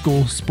high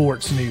school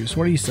sports news.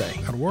 What do you say?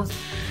 That'll work.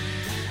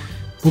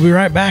 We'll be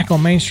right back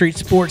on Main Street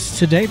Sports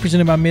Today,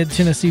 presented by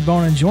Mid-Tennessee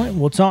Bone and Joint.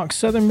 We'll talk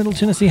Southern Middle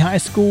Tennessee High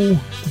School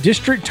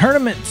district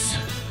tournaments.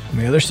 On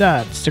the other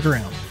side, stick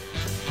around.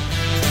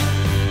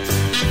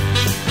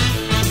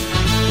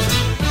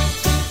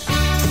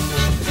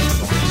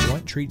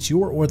 Treats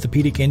your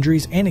orthopedic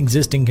injuries and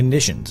existing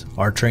conditions.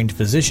 Our trained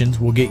physicians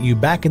will get you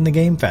back in the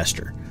game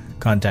faster.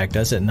 Contact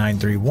us at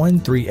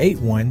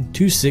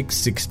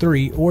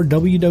 931-381-2663 or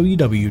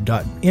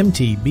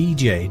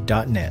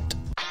www.mtbj.net.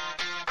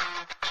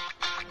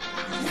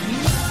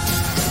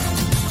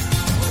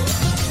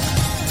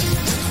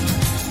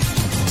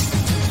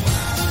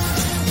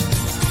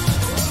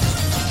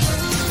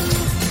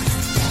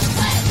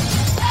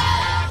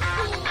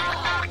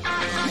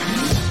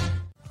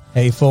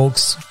 Hey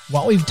folks,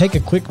 while we take a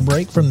quick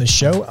break from the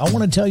show, I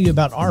want to tell you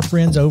about our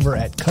friends over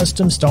at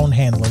Custom Stone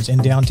Handlers in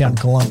downtown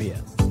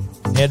Columbia.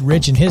 Ed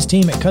Rich and his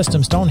team at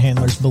Custom Stone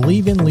Handlers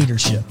believe in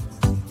leadership.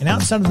 And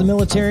outside of the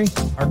military,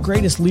 our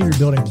greatest leader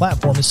building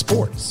platform is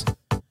sports.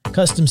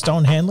 Custom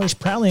Stone Handlers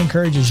proudly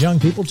encourages young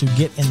people to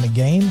get in the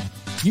game.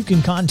 You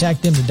can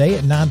contact them today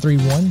at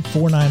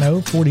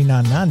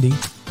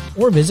 931-490-4990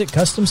 or visit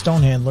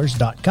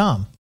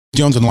CustomStonehandlers.com.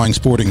 Jones & Lang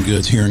Sporting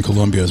Goods here in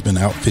Columbia has been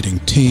outfitting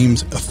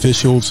teams,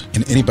 officials,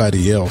 and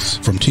anybody else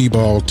from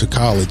T-ball to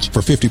college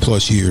for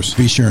 50-plus years.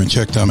 Be sure and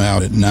check them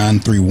out at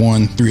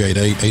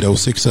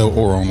 931-388-8060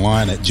 or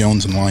online at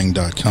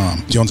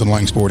jonesandlang.com. Jones &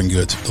 Lang Sporting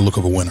Goods, the look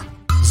of a winner.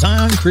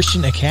 Zion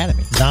Christian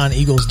Academy,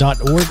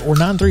 ZionEagles.org or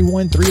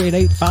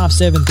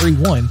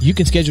 931-388-5731. You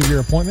can schedule your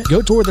appointment.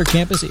 Go tour their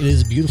campus. It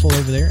is beautiful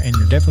over there, and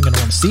you're definitely going to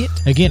want to see it.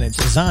 Again, it's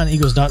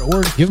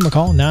ZionEagles.org. Give them a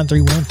call,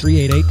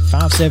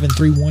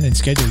 931-388-5731, and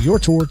schedule your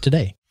tour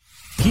today.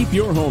 Keep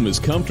your home as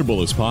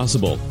comfortable as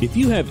possible. If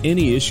you have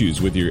any issues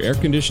with your air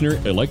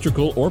conditioner,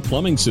 electrical, or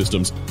plumbing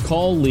systems,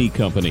 call Lee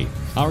Company.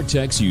 Our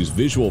techs use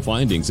visual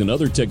findings and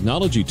other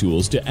technology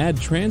tools to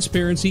add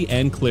transparency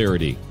and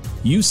clarity.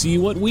 You see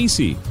what we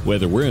see,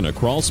 whether we're in a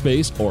crawl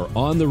space or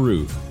on the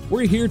roof.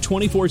 We're here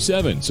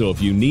 24/7, so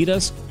if you need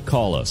us,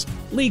 call us.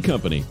 Lee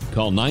Company.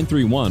 Call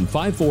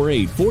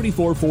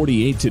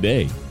 931-548-4448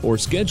 today or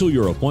schedule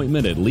your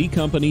appointment at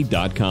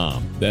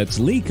leecompany.com. That's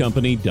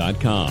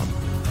leecompany.com.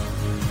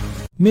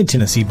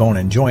 Mid-Tennessee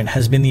Bone & Joint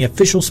has been the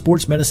official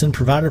sports medicine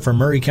provider for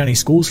Maury County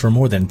Schools for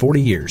more than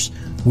 40 years.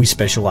 We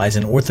specialize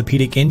in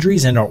orthopedic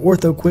injuries, and our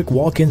Ortho Quick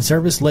walk-in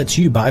service lets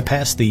you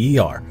bypass the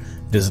ER.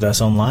 Visit us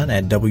online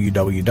at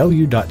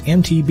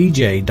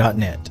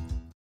www.mtbj.net.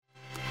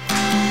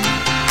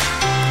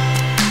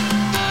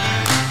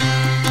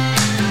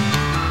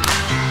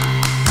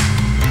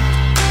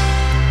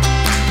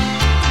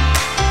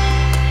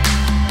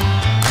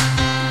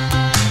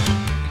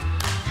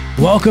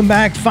 Welcome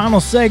back. Final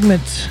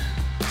segment.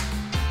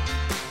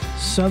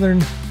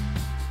 Southern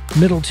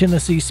Middle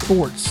Tennessee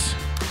Sports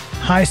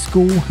High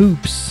School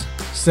Hoops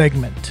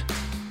segment.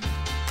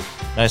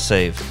 Nice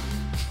save.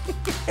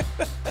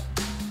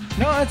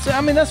 No,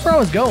 that's where I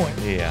was going.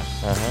 Yeah.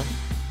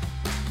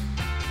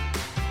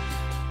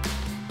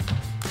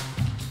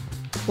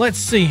 Let's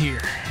see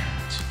here.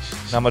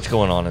 Not much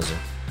going on, is there?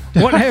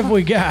 What have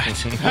we got?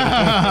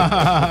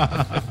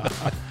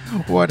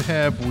 What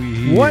have we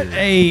here?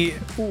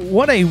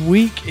 What a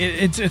week.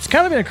 It's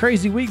kind of been a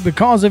crazy week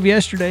because of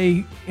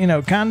yesterday,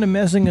 kind of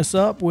messing us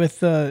up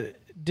with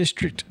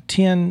District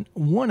 10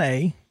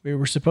 1A. We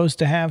were supposed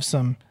to have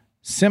some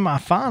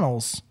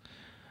semifinals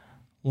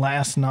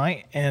last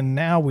night, and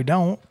now we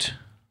don't.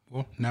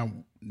 Well, now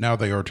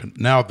they are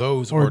now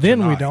those or are then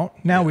tonight. We don't.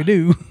 Now we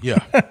do. Yeah.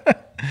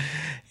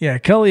 Yeah,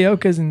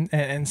 Culleokas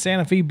and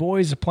Santa Fe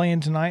boys are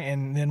playing tonight,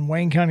 and then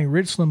Wayne County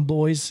Richland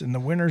boys, and the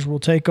winners will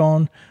take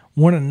on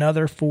one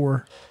another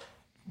for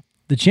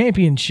the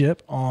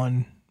championship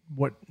on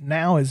what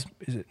now is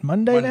it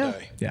Monday now?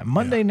 Yeah,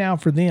 Monday now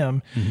for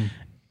them. Mm-hmm.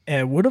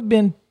 It would have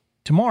been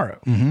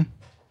tomorrow,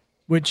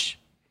 which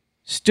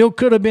still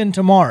could have been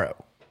tomorrow.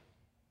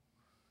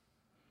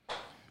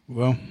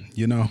 Well,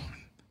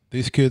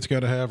 these kids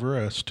got to have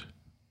rest.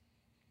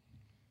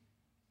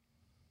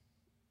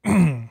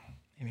 Anyway.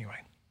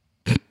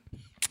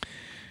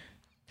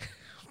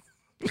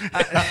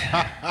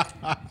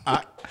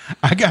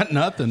 I got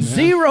nothing, man.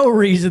 Zero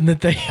reason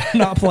that they are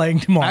not playing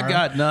tomorrow. I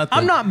got nothing.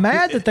 I'm not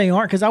mad that they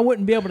aren't because I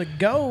wouldn't be able to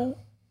go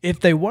if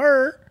they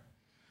were,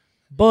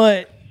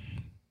 but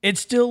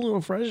it's still a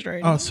little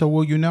frustrating. Oh, so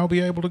will you now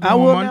be able to go I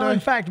on will Monday? now, in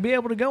fact, be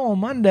able to go on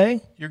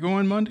Monday. You're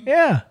going Monday?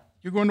 Yeah.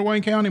 You're going to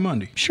Wayne County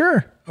Monday?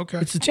 Sure. Okay.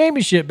 It's the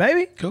championship,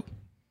 baby. Cool.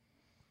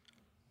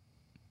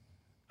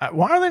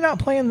 Why are they not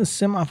playing the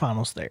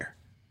semifinals there?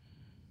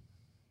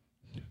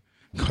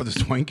 Because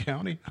it's Wayne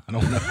County? I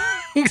don't know.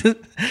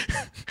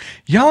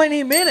 Y'all ain't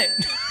even in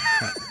it.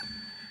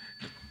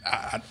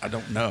 I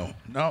don't know.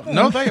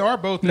 No, they are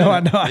both. No,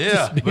 in it. I know.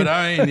 Yeah, but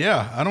I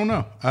don't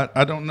know.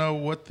 I don't know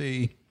what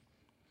the.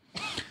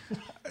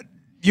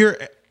 You're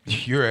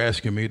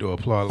asking me to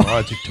apply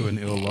logic to an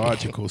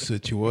illogical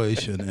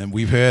situation, and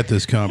we've had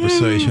this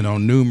conversation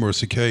on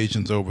numerous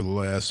occasions over the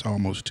last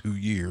almost 2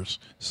 years.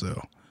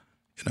 So,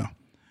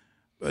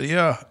 But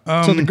yeah.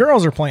 So the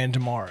girls are playing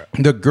tomorrow.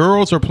 The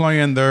girls are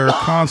playing their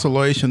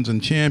consolations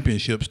and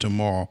championships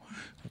tomorrow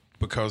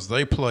because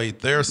they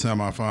played their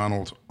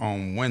semifinals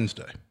on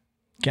Wednesday.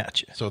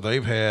 Gotcha. So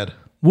they've had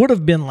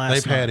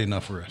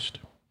enough rest.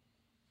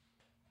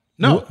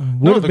 No,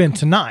 would have been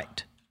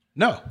tonight.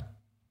 No,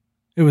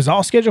 it was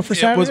all scheduled for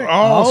Saturday. It was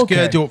all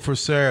scheduled for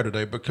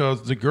Saturday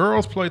because the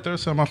girls played their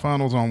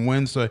semifinals on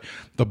Wednesday.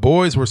 The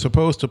boys were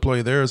supposed to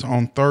play theirs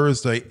on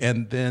Thursday,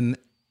 and then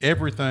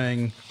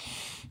everything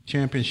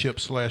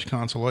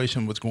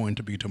championship/consolation was going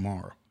to be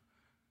tomorrow.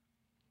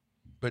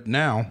 But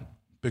now,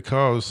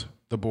 because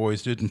the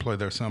boys didn't play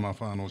their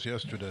semifinals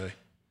yesterday,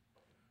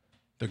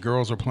 the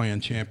girls are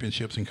playing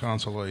championships and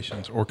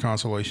consolations, or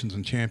consolations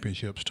and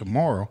championships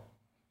tomorrow,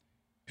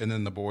 and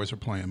then the boys are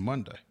playing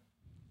Monday.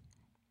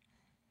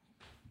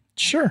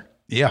 Sure.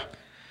 Yeah.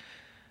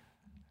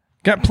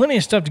 Got plenty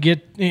of stuff to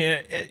get.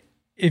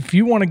 If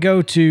you want to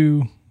go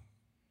to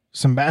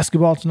some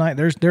basketball tonight,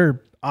 there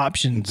are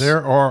options.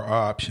 There are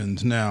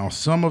options. Now,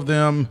 some of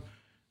them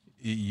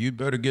you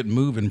better get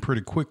moving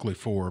pretty quickly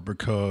for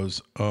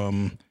because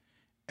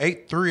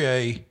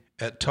 8-3A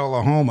at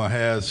Tullahoma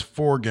has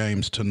 4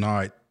 games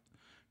tonight,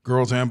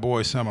 girls and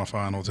boys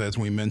semifinals, as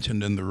we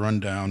mentioned in the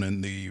rundown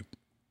in the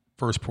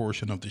first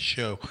portion of the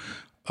show.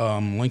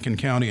 Lincoln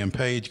County and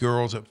Page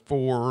girls at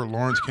 4,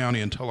 Lawrence County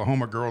and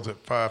Tullahoma girls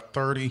at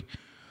 5:30,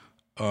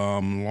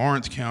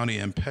 Lawrence County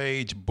and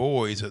Page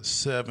boys at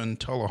 7,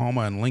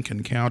 Tullahoma and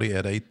Lincoln County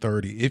at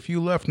 8:30. If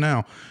you left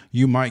now,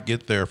 you might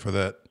get there for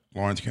that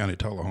Lawrence County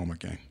Tullahoma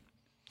game.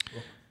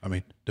 I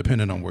mean,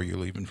 depending on where you're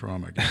leaving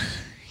from, I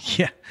guess.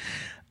 Yeah.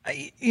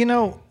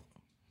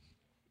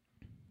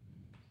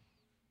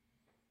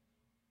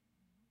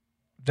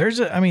 There's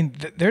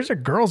a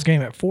girls'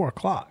 game at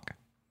 4:00.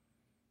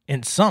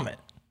 in Summit.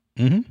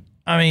 Mm-hmm.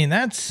 I mean,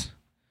 that's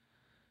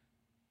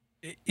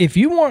if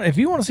you want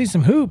to see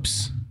some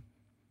hoops.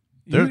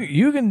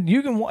 You can.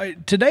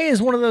 Today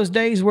is one of those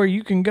days where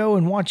you can go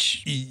and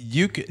watch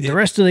the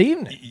rest of the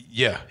evening.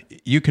 Yeah,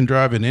 you can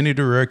drive in any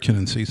direction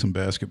and see some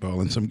basketball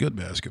and some good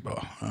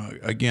basketball.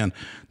 Again,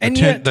 the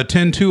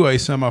 10-2A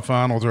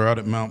semifinals are out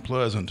at Mount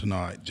Pleasant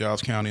tonight.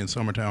 Giles County and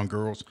Summertown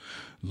girls,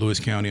 Lewis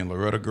County and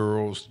Loretto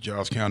girls,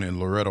 Giles County and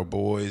Loretto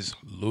boys,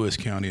 Lewis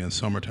County and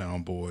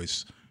Summertown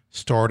boys,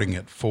 starting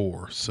at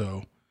 4.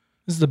 So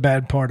this is the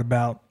bad part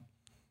about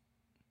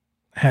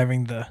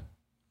having the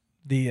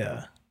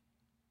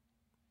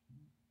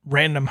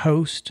random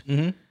host,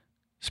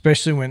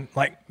 especially when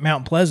like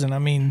Mount Pleasant. I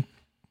mean,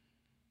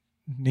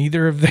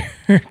 neither of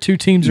their two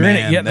teams are in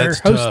it yet. They're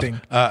hosting.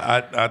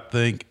 I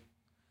think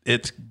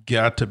it's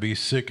got to be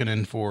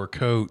sickening for a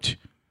coach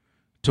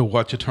to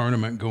watch a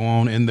tournament go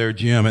on in their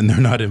gym and they're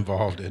not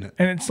involved in it.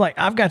 And it's like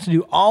I've got to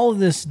do all of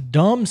this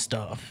dumb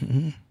stuff.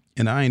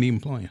 And I ain't even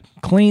playing.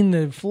 Clean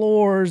the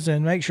floors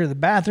and make sure the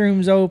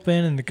bathroom's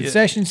open and the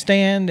concession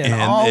stand and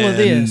all of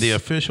this. And the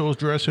officials'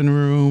 dressing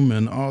room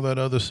and all that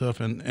other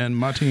stuff. And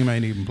my team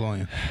ain't even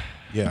playing.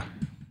 Yeah.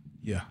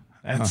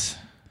 That's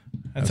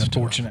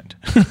unfortunate.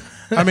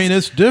 I mean,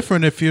 it's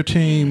different if your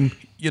team,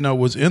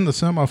 was in the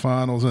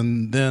semifinals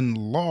and then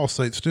lost.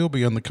 They'd still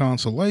be in the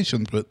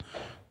consolations, but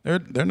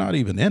they're not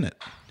even in it.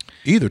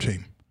 Either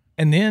team.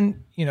 And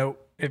then,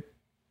 if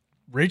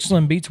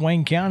Richland beats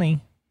Wayne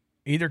County,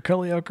 either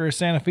Culleoka or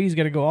Santa Fe's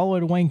got to go all the way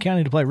to Wayne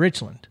County to play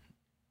Richland.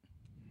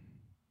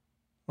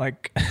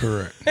 Like,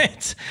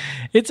 correct.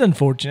 It's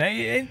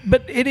unfortunate,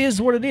 but it is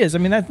what it is. I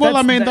mean,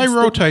 they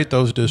rotate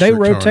those districts. They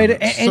rotate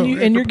it,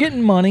 and you're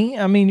getting money.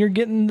 I mean, you're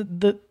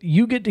getting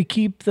you get to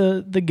keep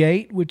the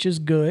gate, which is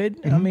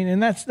good. I mean,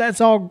 and that's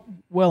all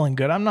well and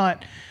good. I'm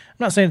not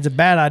saying it's a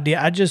bad idea.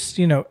 I just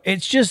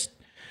it's just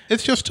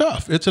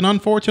tough. It's an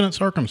unfortunate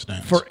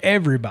circumstance for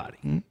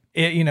everybody.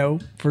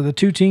 For the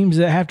two teams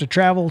that have to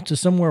travel to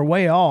somewhere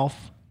way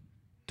off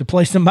to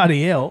play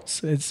somebody else,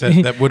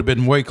 that would have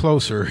been way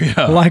closer.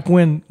 Yeah, like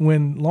when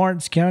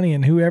Lawrence County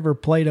and whoever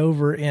played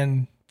over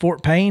in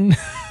Fort Payne,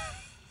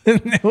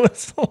 and it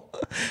was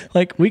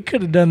like we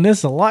could have done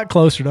this a lot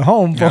closer to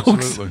home, folks.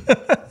 Absolutely,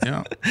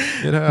 yeah,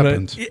 it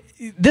happens.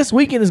 This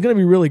weekend is going to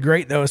be really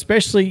great, though,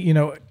 especially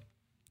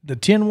the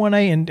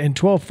 10-1A and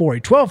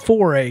 12-4A.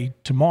 12-4A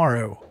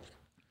tomorrow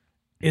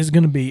is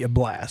going to be a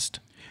blast.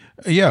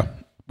 Yeah.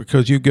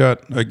 Because you've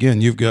got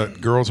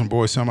girls and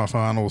boys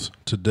semifinals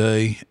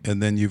today,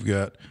 and then you've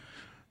got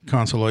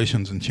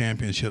consolations and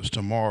championships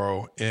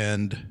tomorrow,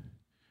 and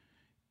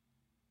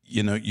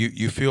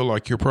you feel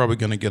like you're probably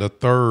going to get a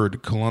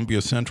third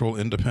Columbia Central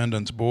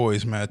Independence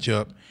boys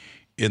matchup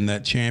in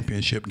that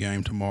championship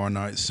game tomorrow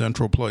night.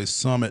 Central plays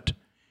Summit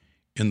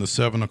in the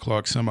 7:00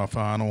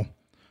 semifinal,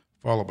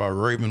 followed by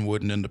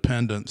Ravenwood and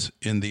Independence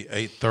in the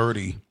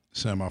 8:30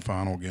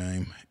 semifinal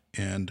game,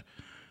 and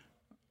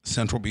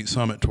Central beat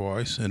Summit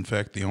twice. In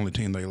fact, the only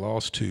team they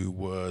lost to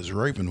was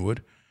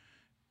Ravenwood.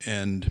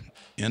 And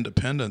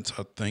Independence,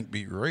 I think,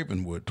 beat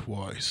Ravenwood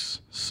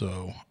twice.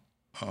 So,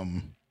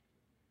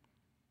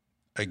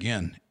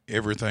 again,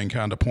 everything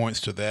kind of points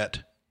to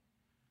that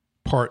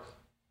part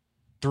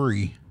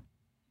 3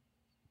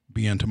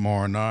 being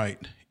tomorrow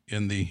night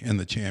in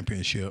the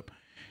championship.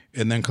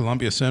 And then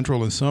Columbia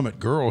Central and Summit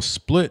girls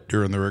split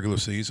during the regular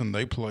season.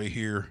 They play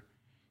here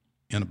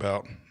in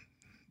about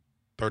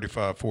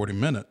 35, 40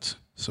 minutes.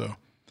 So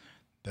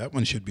that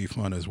one should be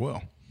fun as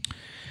well.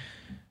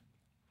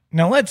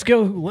 Now let's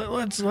go.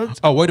 Let's.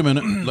 Oh, wait a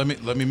minute.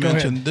 Let me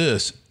mention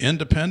this.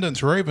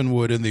 Independence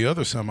Ravenwood in the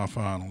other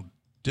semifinal.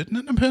 Didn't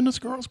Independence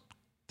girls?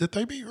 Did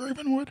they beat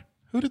Ravenwood?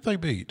 Who did they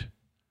beat?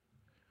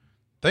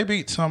 They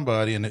beat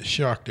somebody, and it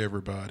shocked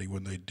everybody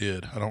when they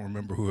did. I don't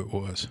remember who it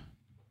was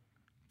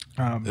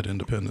that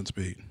Independence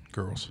beat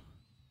girls,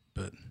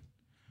 but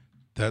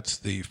that's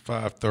the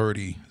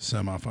 5:30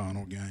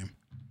 semifinal game.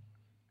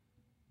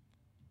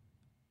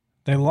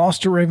 They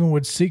lost to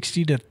Ravenwood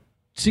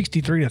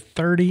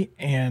 63-30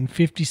 and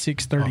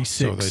 56-36.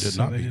 So they did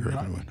not beat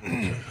Ravenwood.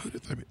 Okay. Who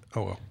did they beat?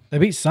 Oh well, they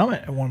beat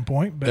Summit at one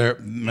point.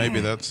 But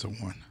maybe that's the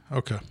one.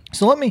 Okay.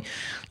 So let me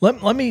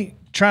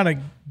try to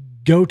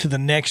go to the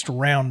next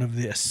round of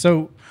this.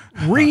 So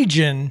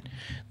region,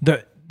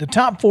 the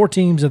top 4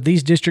 teams of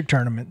these district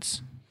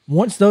tournaments.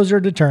 Once those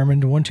are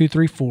determined, 1, 2,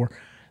 3, 4,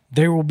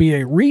 there will be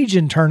a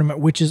region tournament,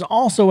 which is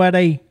also at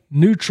a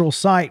neutral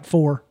site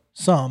for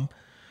some.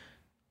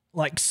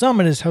 Like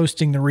Summit is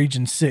hosting the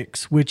Region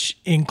 6, which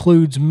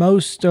includes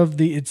most of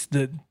it's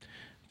the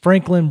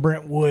Franklin,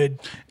 Brentwood,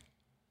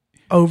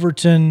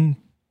 Overton.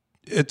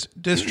 It's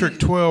District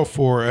 12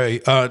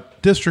 4A.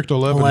 District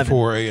 11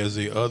 4A is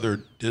the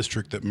other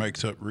district that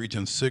makes up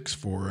Region 6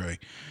 4A.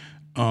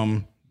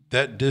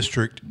 That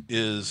district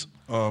is,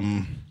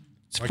 you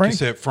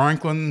said,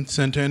 Franklin,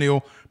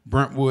 Centennial,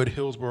 Brentwood,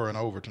 Hillsborough, and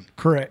Overton.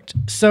 Correct.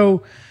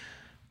 So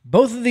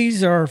both of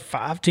these are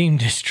 5-team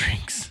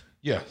districts.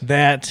 Yeah.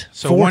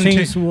 So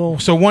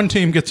one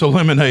team gets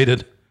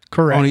eliminated.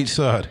 Correct. On each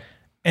side.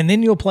 And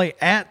then you'll play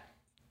at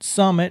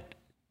Summit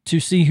to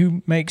see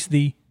who makes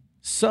the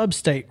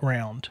sub-state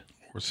round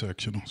Or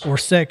sectionals. or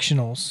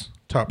sectionals.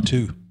 Top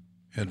 2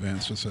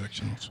 advance to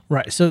sectionals.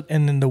 Right. So,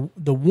 and then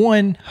the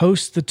one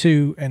hosts the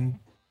 2, and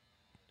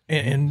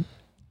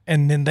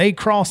then they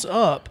cross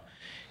up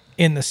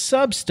in the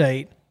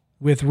sub-state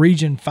with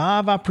Region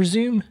 5, I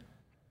presume.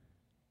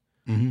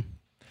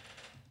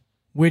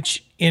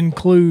 Which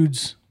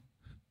includes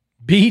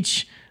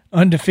Beach,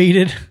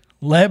 undefeated,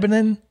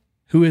 Lebanon,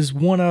 who is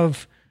one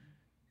of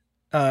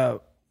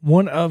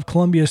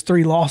Columbia's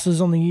 3 losses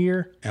on the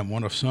year, And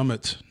one of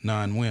Summit's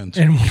 9 wins.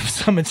 and one of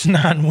Summit's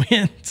 9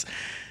 wins.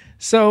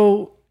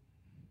 So,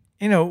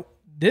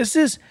 this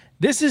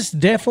is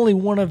definitely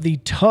one of the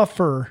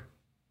tougher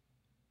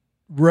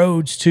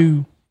roads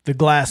to the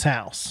Glass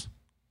House.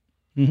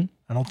 Mm-hmm.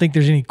 I don't think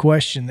there's any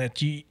question that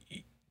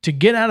to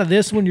get out of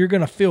this one, you're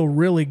going to feel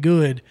really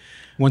good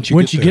Once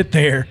you get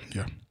there.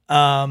 Yeah.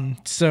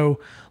 So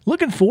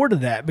looking forward to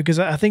that, because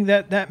I think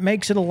that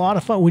makes it a lot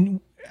of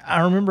fun.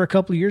 I remember a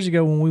couple of years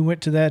ago when we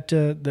went to that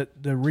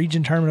the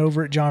region tournament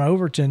over at John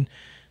Overton,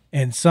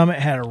 and Summit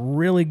had a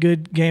really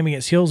good game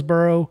against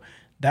Hillsboro.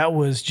 That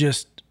was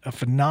just a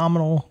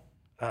phenomenal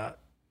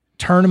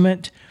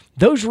tournament.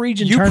 Those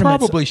region tournaments. You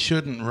probably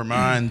shouldn't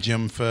remind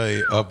Jim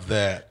Fay of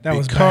that. That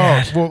was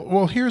bad.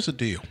 Well, here's the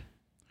deal.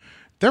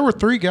 There were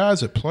 3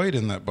 guys that played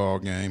in that ball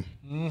game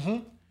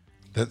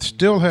that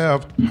still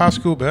have high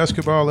school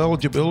basketball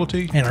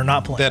eligibility and are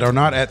not playing. that are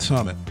not at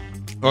Summit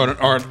or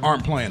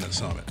aren't playing at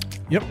Summit.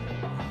 Yep.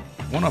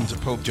 One of them's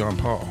at Pope John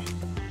Paul.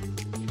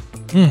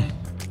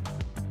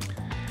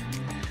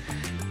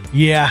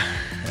 Yeah.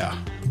 Yeah.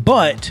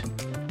 But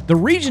the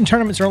region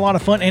tournaments are a lot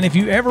of fun, and if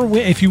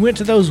you went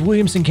to those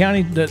Williamson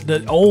County,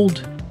 the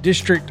old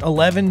District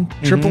 11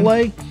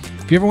 AAA,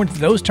 if you ever went to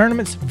those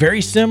tournaments,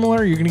 very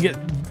similar. You're going to get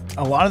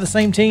a lot of the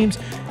same teams.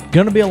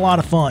 Going to be a lot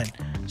of fun.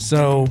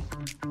 So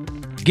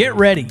get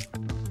ready.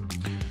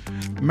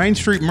 Main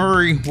Street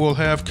Murray will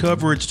have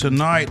coverage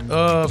tonight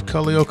of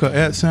Culleoka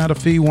at Santa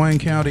Fe, Wayne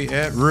County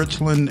at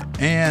Richland,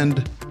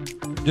 and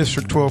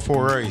District 12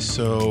 4A.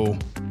 So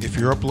if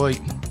you're up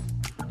late,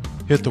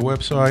 hit the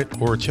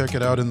website or check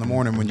it out in the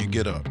morning when you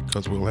get up,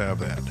 because we'll have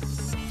that.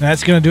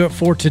 That's going to do it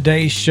for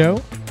today's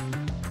show.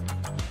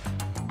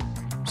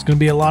 It's going to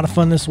be a lot of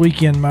fun this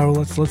weekend, Mo.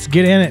 Let's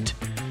get in it.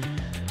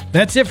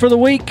 That's it for the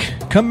week.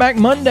 Come back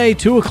Monday,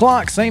 2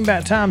 o'clock, same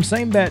bat time,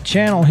 same bat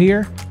channel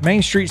here.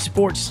 Main Street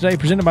Sports Today,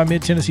 presented by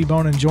Mid-Tennessee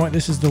Bone and Joint.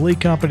 This is the Lee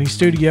Company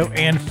studio.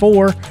 And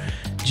for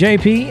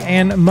JP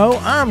and Mo,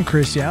 I'm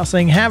Chris Yao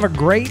saying have a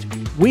great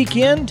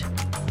weekend.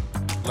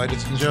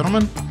 Ladies and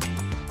gentlemen,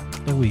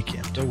 The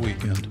weekend. the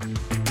weekend.